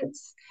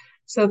diets.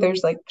 So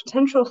there's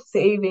potential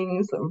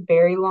savings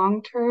very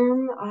long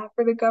term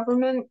for the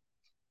government.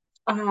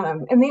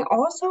 And they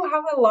also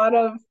have a lot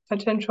of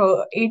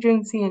potential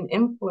agency and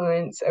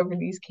influence over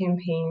these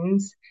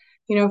campaigns.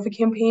 If a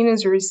campaign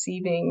is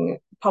receiving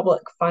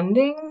public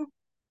funding,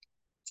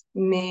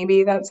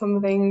 maybe that's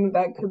something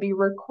that could be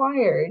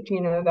required,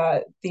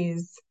 that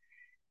these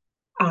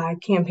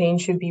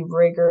campaigns should be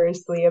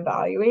rigorously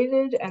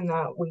evaluated and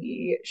that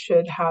we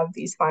should have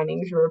these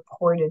findings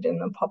reported in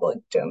the public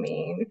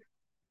domain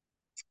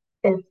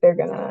if they're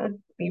going to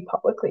be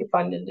publicly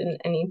funded in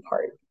any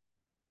part.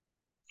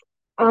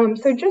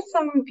 So just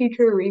some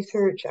future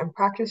research and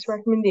practice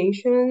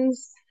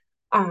recommendations.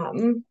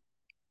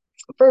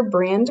 For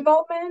brand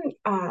development,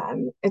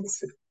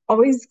 it's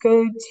always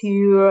good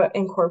to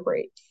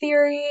incorporate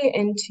theory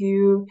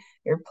into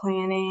your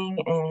planning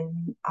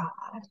and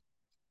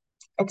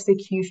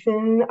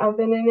execution of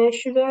an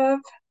initiative.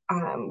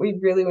 We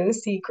really want to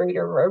see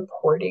greater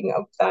reporting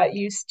of that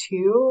use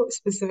too,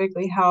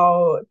 specifically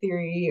how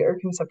theory or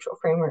conceptual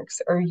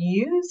frameworks are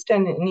used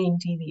and any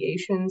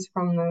deviations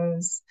from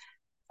those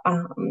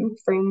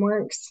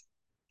frameworks.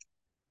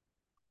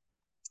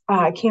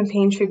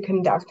 Campaigns should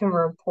conduct and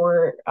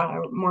report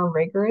more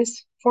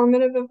rigorous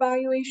formative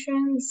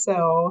evaluations.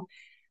 So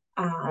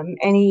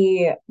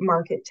any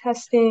market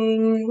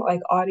testing,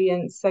 like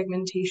audience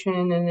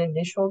segmentation and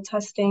initial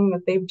testing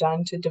that they've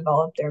done to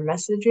develop their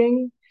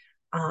messaging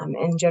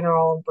and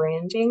general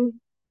branding.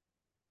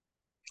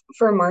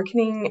 For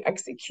marketing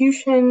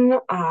execution,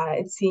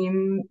 it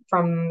seemed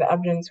from the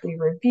evidence we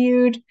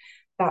reviewed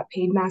that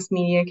paid mass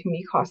media can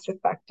be cost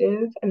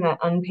effective and that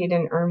unpaid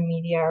and earned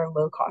media are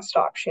low cost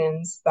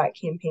options that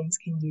campaigns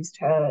can use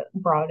to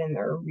broaden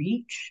their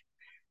reach.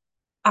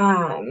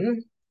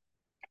 And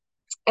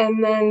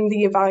then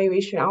the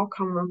evaluation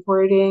outcome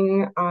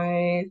reporting,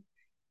 I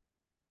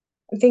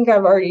think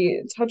I've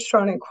already touched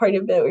on it quite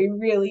a bit. We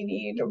really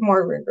need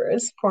more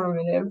rigorous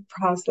formative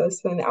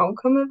process and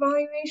outcome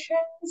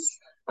evaluations.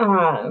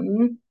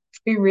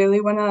 We really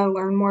want to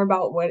learn more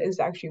about what is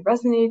actually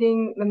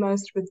resonating the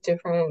most with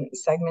different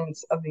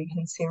segments of the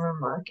consumer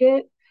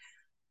market.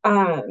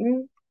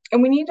 And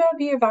we need to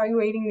be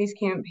evaluating these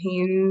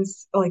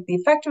campaigns, like the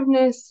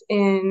effectiveness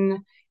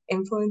in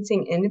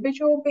influencing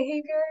individual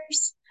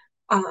behaviors.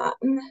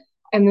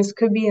 And this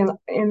could be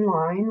in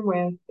line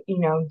with,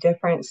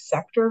 different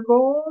sector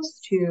goals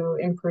to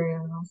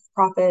improve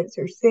profits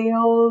or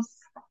sales,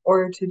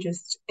 or to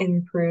just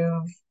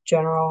improve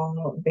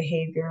general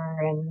behavior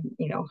and,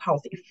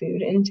 healthy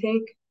food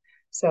intake.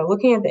 So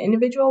looking at the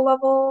individual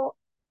level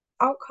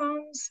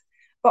outcomes,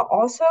 but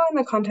also in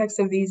the context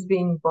of these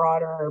being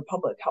broader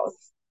public health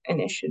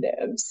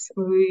initiatives.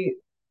 We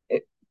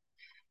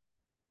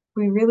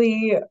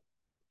really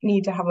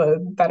need to have a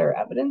better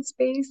evidence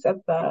base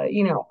of the,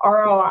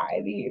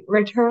 ROI, the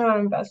return on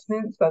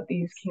investments that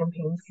these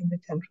campaigns can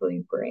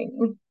potentially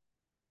bring.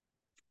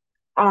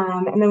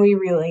 And then we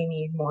really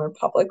need more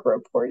public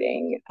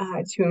reporting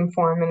to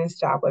inform and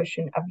establish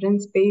an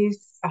evidence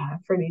base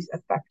for these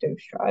effective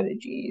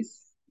strategies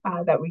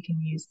that we can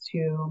use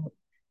to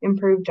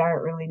improve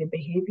diet-related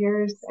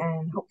behaviors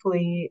and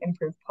hopefully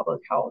improve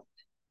public health.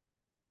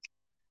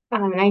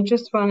 And I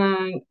just want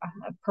to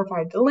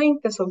provide the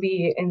link. This will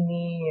be in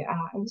the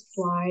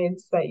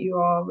slides that you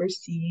all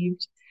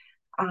received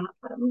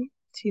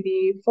to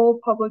the full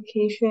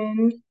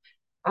publication.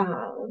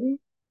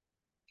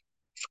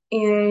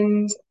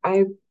 And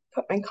I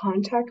put my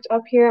contact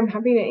up here. I'm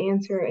happy to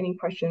answer any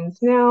questions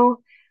now.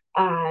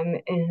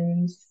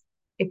 And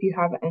if you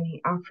have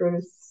any after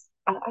this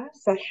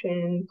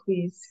session,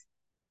 please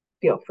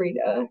feel free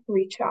to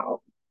reach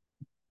out.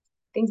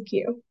 Thank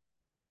you.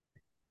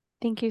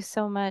 Thank you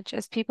so much.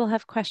 As people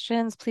have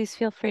questions, please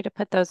feel free to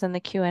put those in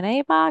the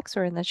Q&A box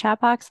or in the chat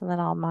box, and then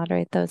I'll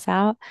moderate those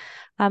out.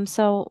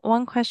 So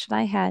one question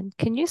I had,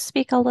 can you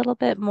speak a little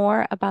bit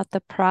more about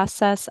the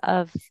process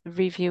of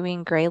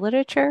reviewing gray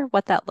literature,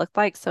 what that looked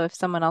like? So if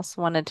someone else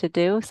wanted to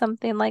do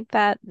something like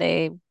that,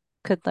 they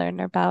could learn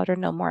about or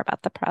know more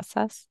about the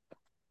process.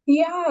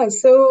 Yeah,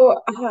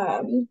 so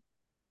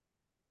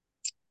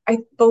I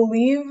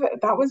believe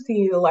that was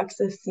the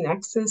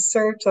LexisNexis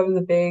search. That was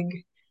a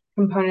big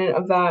component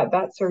of that.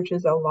 That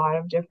searches a lot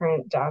of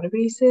different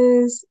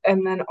databases,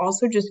 and then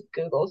also just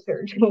Google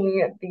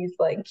searching these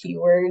like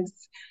keywords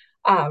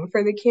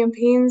for the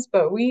campaigns.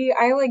 But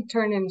I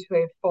turned into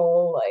a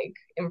full like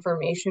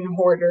information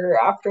hoarder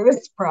after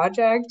this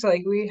project.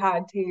 Like we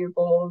had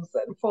tables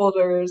and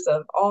folders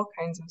of all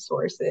kinds of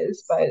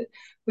sources, but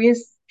we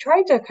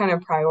tried to kind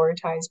of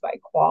prioritize by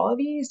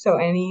quality. So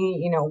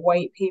any,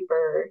 white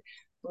paper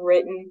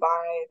written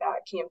by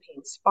that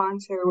campaign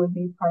sponsor would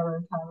be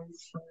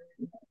prioritized for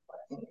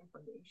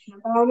information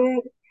about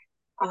it.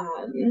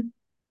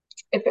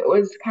 If it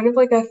was kind of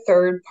like a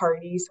third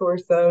party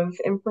source of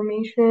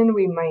information,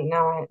 we might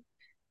not,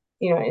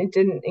 it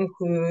didn't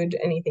include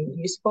anything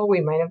useful.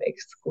 We might have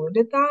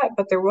excluded that,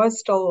 but there was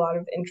still a lot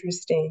of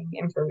interesting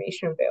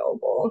information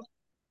available.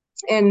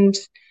 And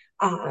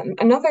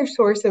another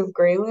source of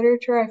gray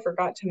literature I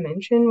forgot to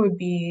mention would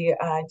be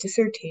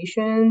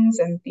dissertations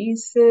and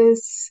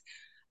thesis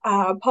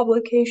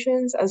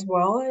publications, as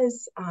well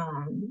as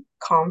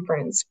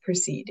conference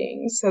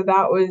proceedings. So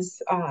that was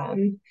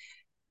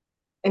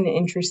an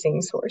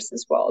interesting source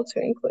as well to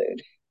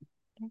include.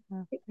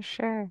 Yeah, for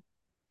sure.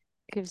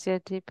 Gives you a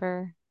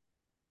deeper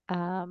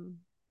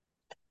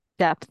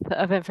depth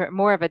of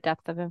more of a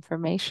depth of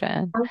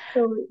information.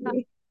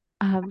 Absolutely.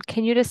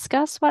 Can you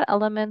discuss what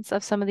elements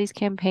of some of these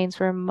campaigns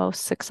were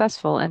most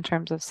successful in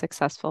terms of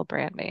successful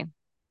branding?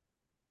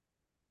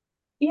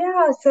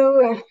 Yeah,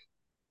 so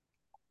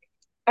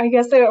I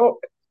guess it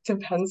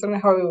depends on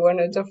how we want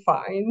to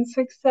define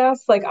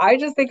success. Like I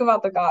just think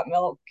about the Got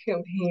Milk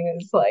campaign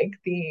as like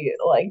the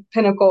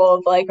pinnacle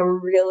of like a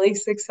really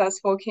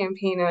successful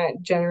campaign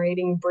at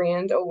generating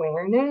brand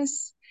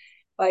awareness.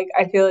 Like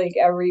I feel like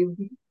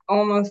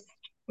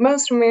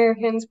most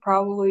Americans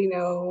probably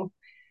know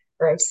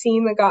or have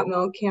seen the Got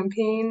Milk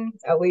campaign,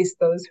 at least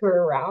those who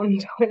were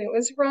around when it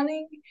was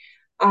running.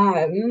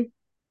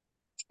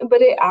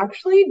 But it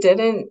actually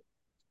didn't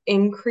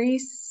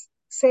increase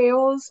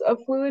sales of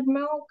fluid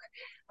milk.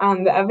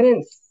 The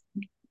evidence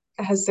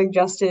has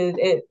suggested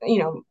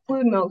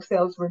fluid milk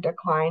sales were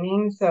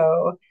declining.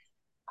 So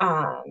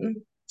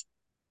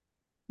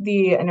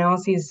the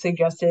analyses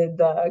suggested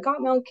the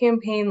Got Milk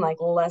campaign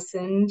like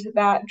lessened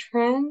that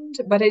trend,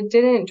 but it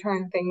didn't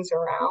turn things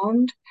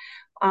around,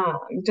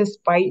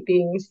 despite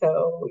being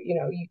so,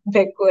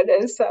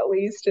 ubiquitous, at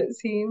least it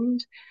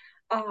seemed.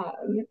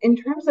 In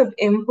terms of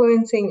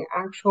influencing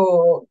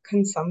actual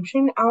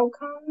consumption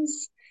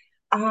outcomes,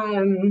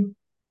 I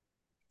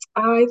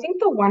think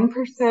the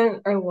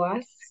 1% or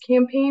less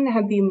campaign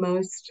had the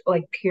most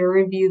like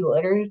peer-reviewed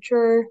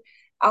literature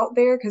out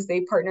there because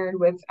they partnered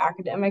with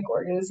academic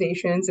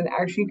organizations and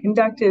actually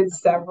conducted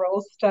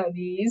several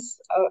studies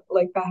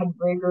like that had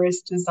rigorous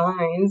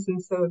designs,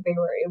 and so they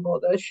were able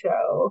to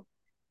show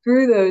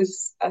through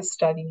those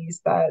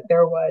studies that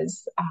there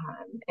was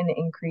an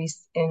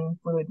increase in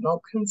fluid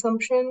milk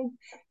consumption.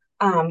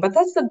 But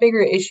that's the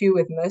bigger issue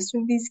with most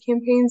of these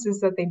campaigns,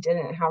 is that they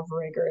didn't have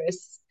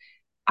rigorous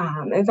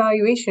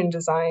evaluation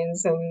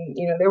designs, and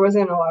there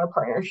wasn't a lot of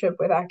partnership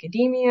with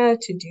academia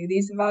to do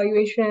these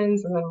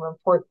evaluations and then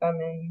report them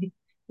in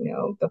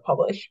the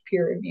published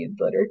peer-reviewed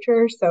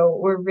literature. So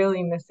we're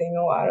really missing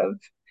a lot of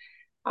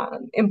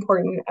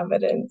important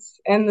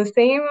evidence, and the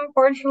same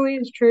unfortunately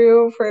is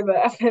true for the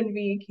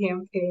FNV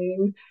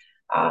campaign.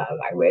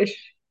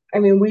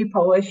 We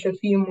published a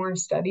few more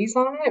studies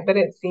on it, but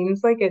it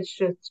seems like it's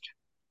just,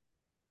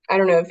 I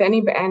don't know if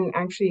anybody, and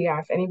actually, yeah,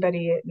 if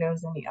anybody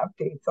knows any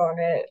updates on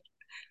it,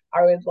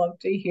 I would love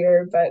to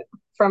hear. But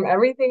from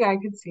everything I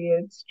could see,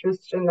 it's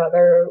just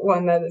another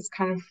one that is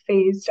kind of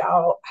phased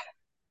out,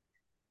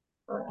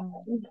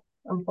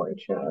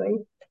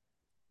 unfortunately.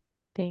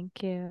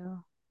 Thank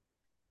you.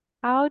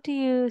 How do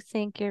you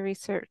think your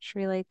research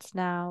relates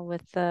now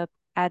with the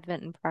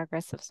advent and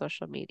progress of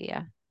social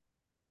media?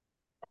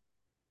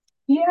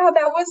 Yeah,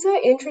 that was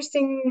an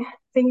interesting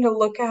thing to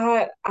look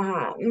at.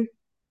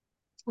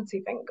 Let's see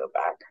if I can go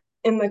back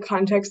in the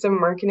context of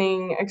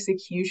marketing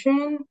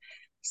execution.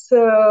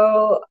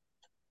 So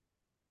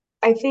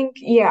I think,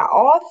 yeah,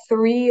 all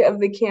three of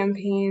the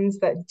campaigns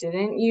that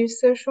didn't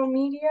use social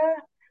media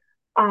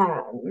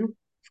um,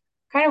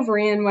 kind of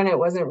ran when it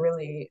wasn't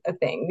really a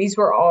thing. These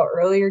were all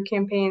earlier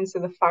campaigns. So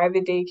the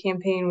 5-A-Day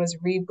campaign was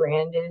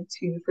rebranded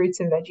to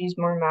Fruits and Veggies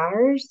More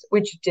Matters,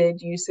 which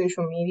did use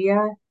social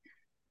media.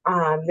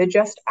 The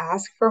Just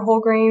Ask for Whole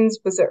Grains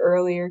was an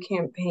earlier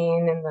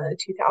campaign in the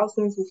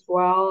 2000s as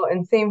well.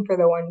 And same for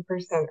the 1%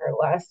 or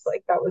less,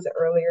 like that was an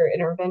earlier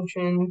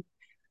intervention.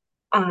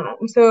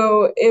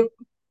 So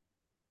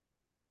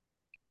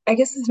I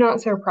guess it's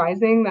not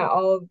surprising that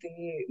all of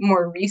the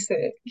more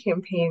recent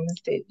campaigns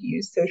did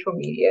use social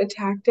media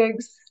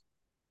tactics.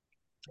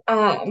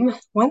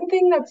 One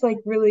thing that's like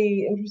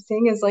really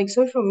interesting is like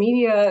social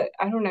media,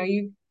 I don't know,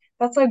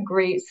 that's a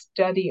great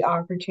study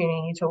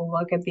opportunity to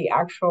look at the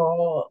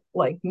actual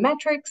like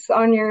metrics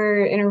on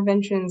your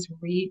interventions,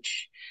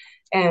 reach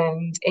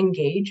and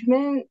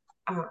engagement.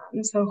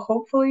 So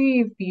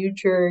hopefully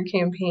future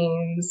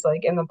campaigns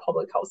like in the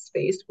public health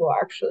space will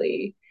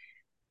actually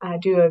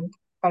do a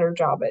better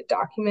job at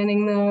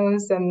documenting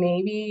those and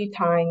maybe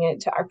tying it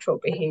to actual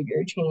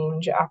behavior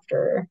change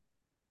after,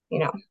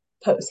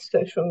 post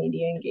social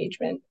media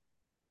engagement.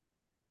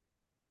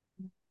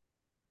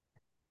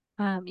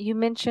 You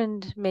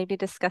mentioned maybe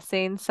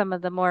discussing some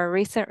of the more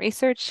recent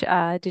research.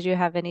 Did you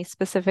have any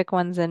specific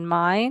ones in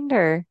mind,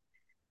 or?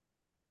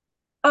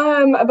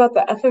 About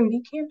the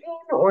FMV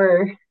campaign,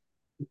 or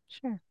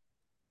Sure.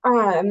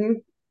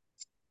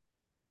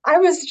 I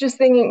was just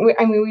thinking,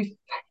 we've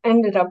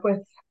ended up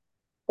with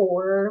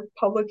 4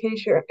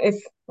 publications.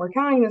 If we're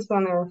counting this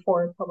one, there were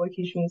 4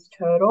 publications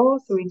total.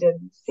 So we did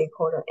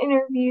stakeholder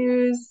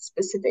interviews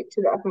specific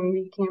to the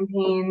FMV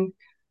campaign,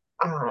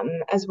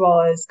 as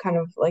well as kind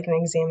of like an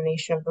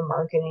examination of the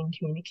marketing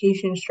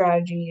communication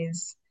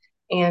strategies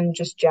and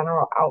just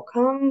general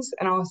outcomes.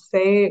 And I'll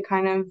say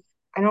I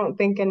don't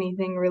think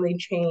anything really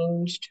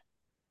changed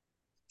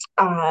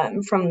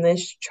from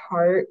this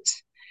chart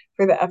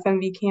for the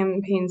FMV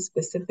campaign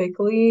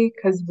specifically,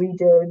 because we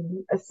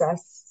did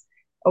assess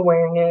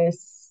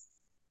awareness,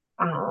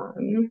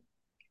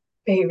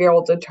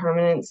 behavioral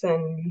determinants,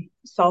 and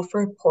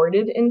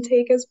self-reported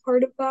intake as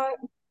part of that.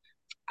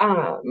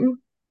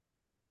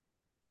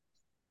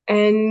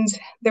 And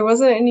there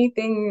wasn't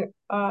anything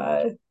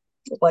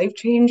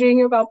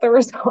life-changing about the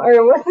result, or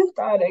it wasn't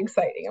that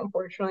exciting,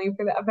 unfortunately,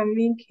 for the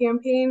FMV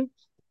campaign.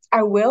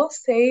 I will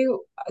say,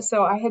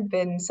 so I had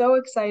been so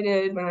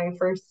excited when I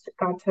first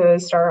got to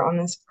start on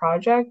this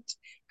project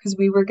because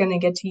we were going to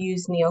get to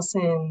use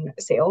Nielsen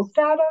sales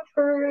data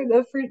for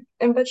the fruit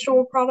and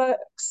vegetable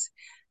products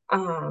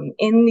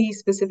in the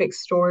specific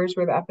stores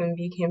where the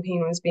FMV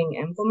campaign was being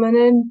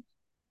implemented.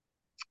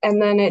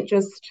 And then it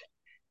just,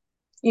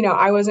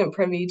 I wasn't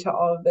privy to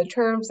all of the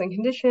terms and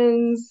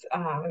conditions,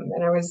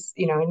 and I was,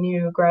 a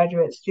new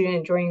graduate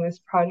student joining this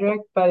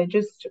project, but it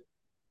just,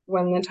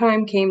 when the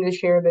time came to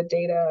share the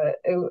data,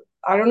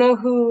 I don't know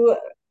who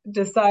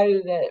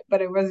decided it,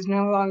 but it was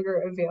no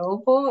longer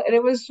available. And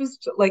it was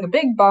just like a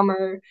big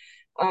bummer.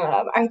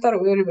 I thought it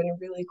would have been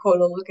really cool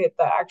to look at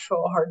the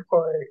actual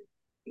hardcore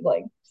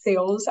like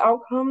sales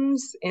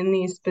outcomes in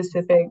these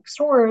specific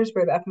stores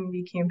where the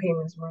FMV campaign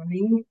was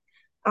running.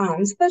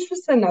 So that's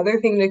just another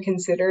thing to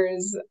consider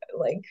is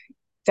like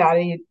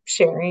data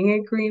sharing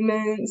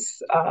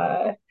agreements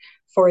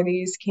for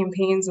these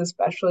campaigns,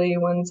 especially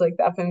ones like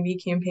the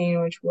FMV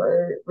campaign, which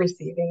were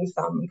receiving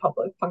some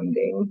public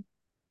funding.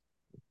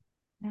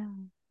 Yeah.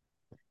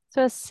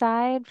 So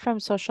aside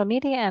from social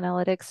media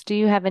analytics, do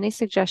you have any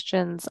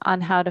suggestions on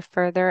how to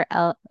further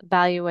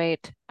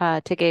evaluate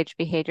to gauge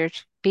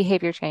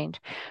behavior change?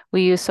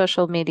 We use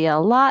social media a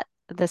lot,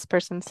 this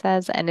person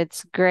says, and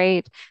it's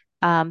great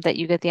that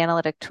you get the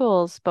analytic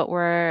tools, but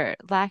we're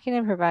lacking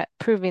in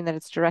proving that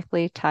it's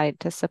directly tied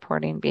to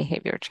supporting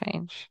behavior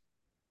change.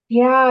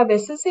 Yeah,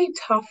 this is a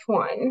tough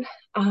one.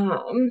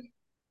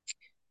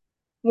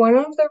 One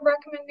of the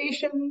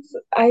recommendations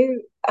I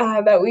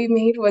that we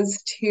made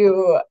was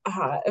to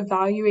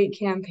evaluate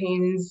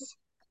campaigns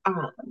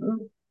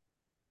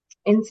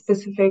in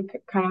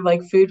specific kind of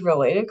like food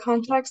related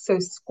contexts. So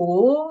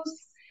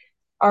schools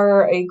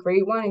are a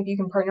great one. If you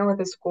can partner with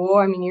a school,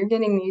 I mean, you're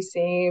getting the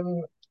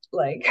same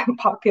like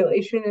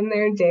population in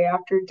there day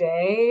after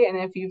day. And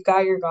if you've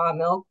got your Got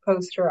Milk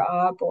poster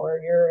up or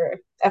your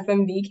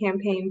FMV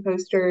campaign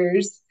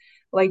posters,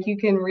 like you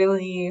can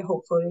really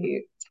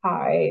hopefully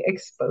tie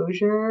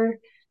exposure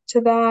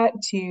to that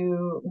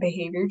to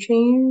behavior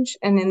change.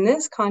 And in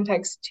this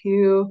context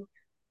too,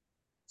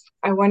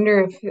 I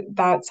wonder if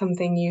that's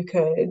something you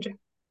could,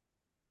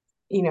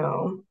 you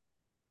know,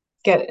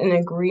 get an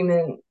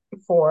agreement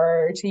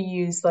for to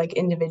use like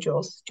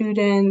individual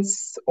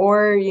students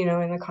or,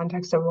 in the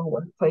context of a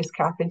workplace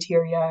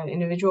cafeteria,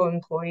 individual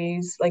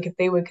employees, like if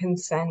they would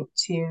consent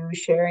to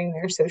sharing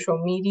their social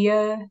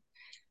media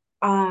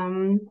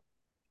um,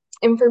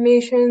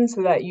 information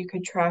so that you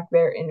could track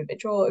their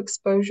individual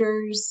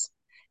exposures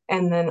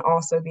and then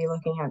also be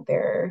looking at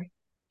their,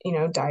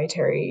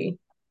 dietary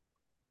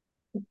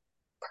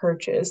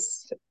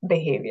purchase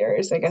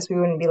behaviors. I guess we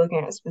wouldn't be looking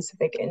at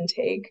specific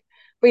intake.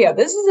 But yeah,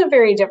 this is a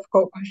very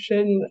difficult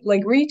question.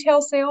 Like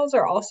retail sales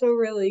are also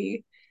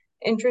really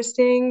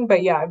interesting,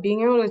 but yeah,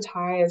 being able to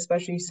tie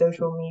especially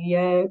social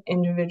media,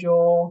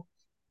 individual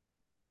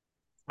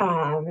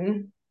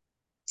um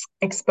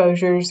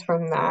exposures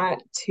from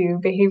that to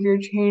behavior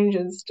change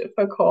is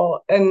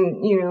difficult. And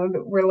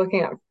we're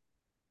looking at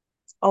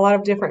a lot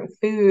of different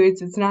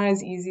foods. It's not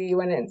as easy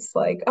when it's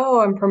like, oh,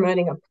 I'm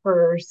promoting a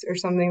purse or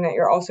something that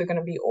you're also going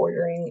to be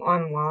ordering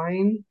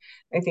online.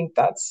 I think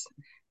that's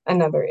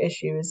another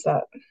issue is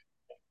that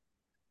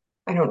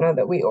I don't know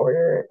that we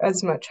order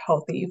as much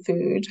healthy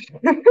food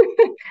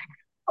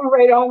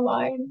right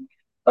online.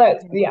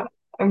 But Yeah. yeah,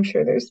 I'm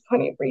sure there's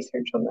plenty of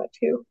research on that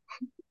too.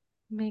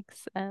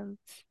 Makes sense.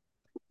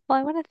 Well,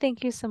 I want to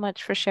thank you so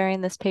much for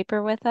sharing this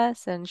paper with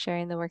us and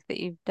sharing the work that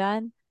you've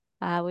done.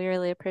 We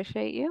really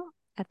appreciate you.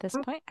 At this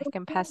point, I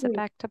can pass it Absolutely.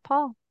 back to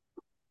Paul.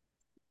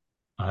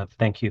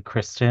 Thank you,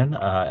 Kristen,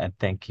 and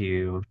thank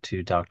you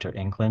to Dr.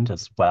 England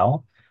as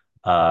well.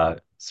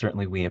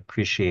 Certainly, we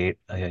appreciate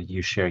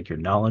you sharing your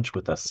knowledge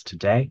with us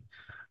today.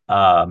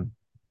 Um,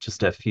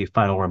 just a few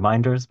final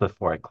reminders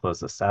before I close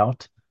this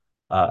out.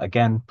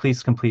 Again,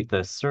 please complete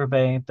the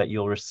survey that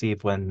you'll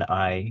receive when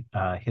I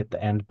hit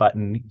the end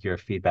button. Your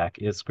feedback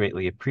is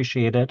greatly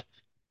appreciated.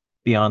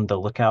 Be on the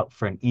lookout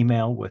for an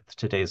email with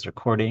today's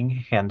recording,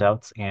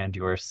 handouts, and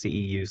your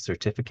CEU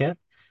certificate.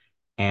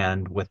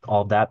 And with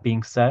all that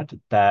being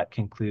said, that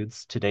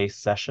concludes today's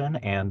session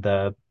and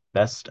the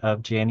Best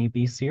of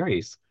JNEB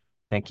series.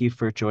 Thank you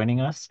for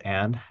joining us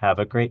and have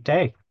a great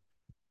day.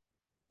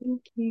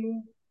 Thank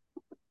you.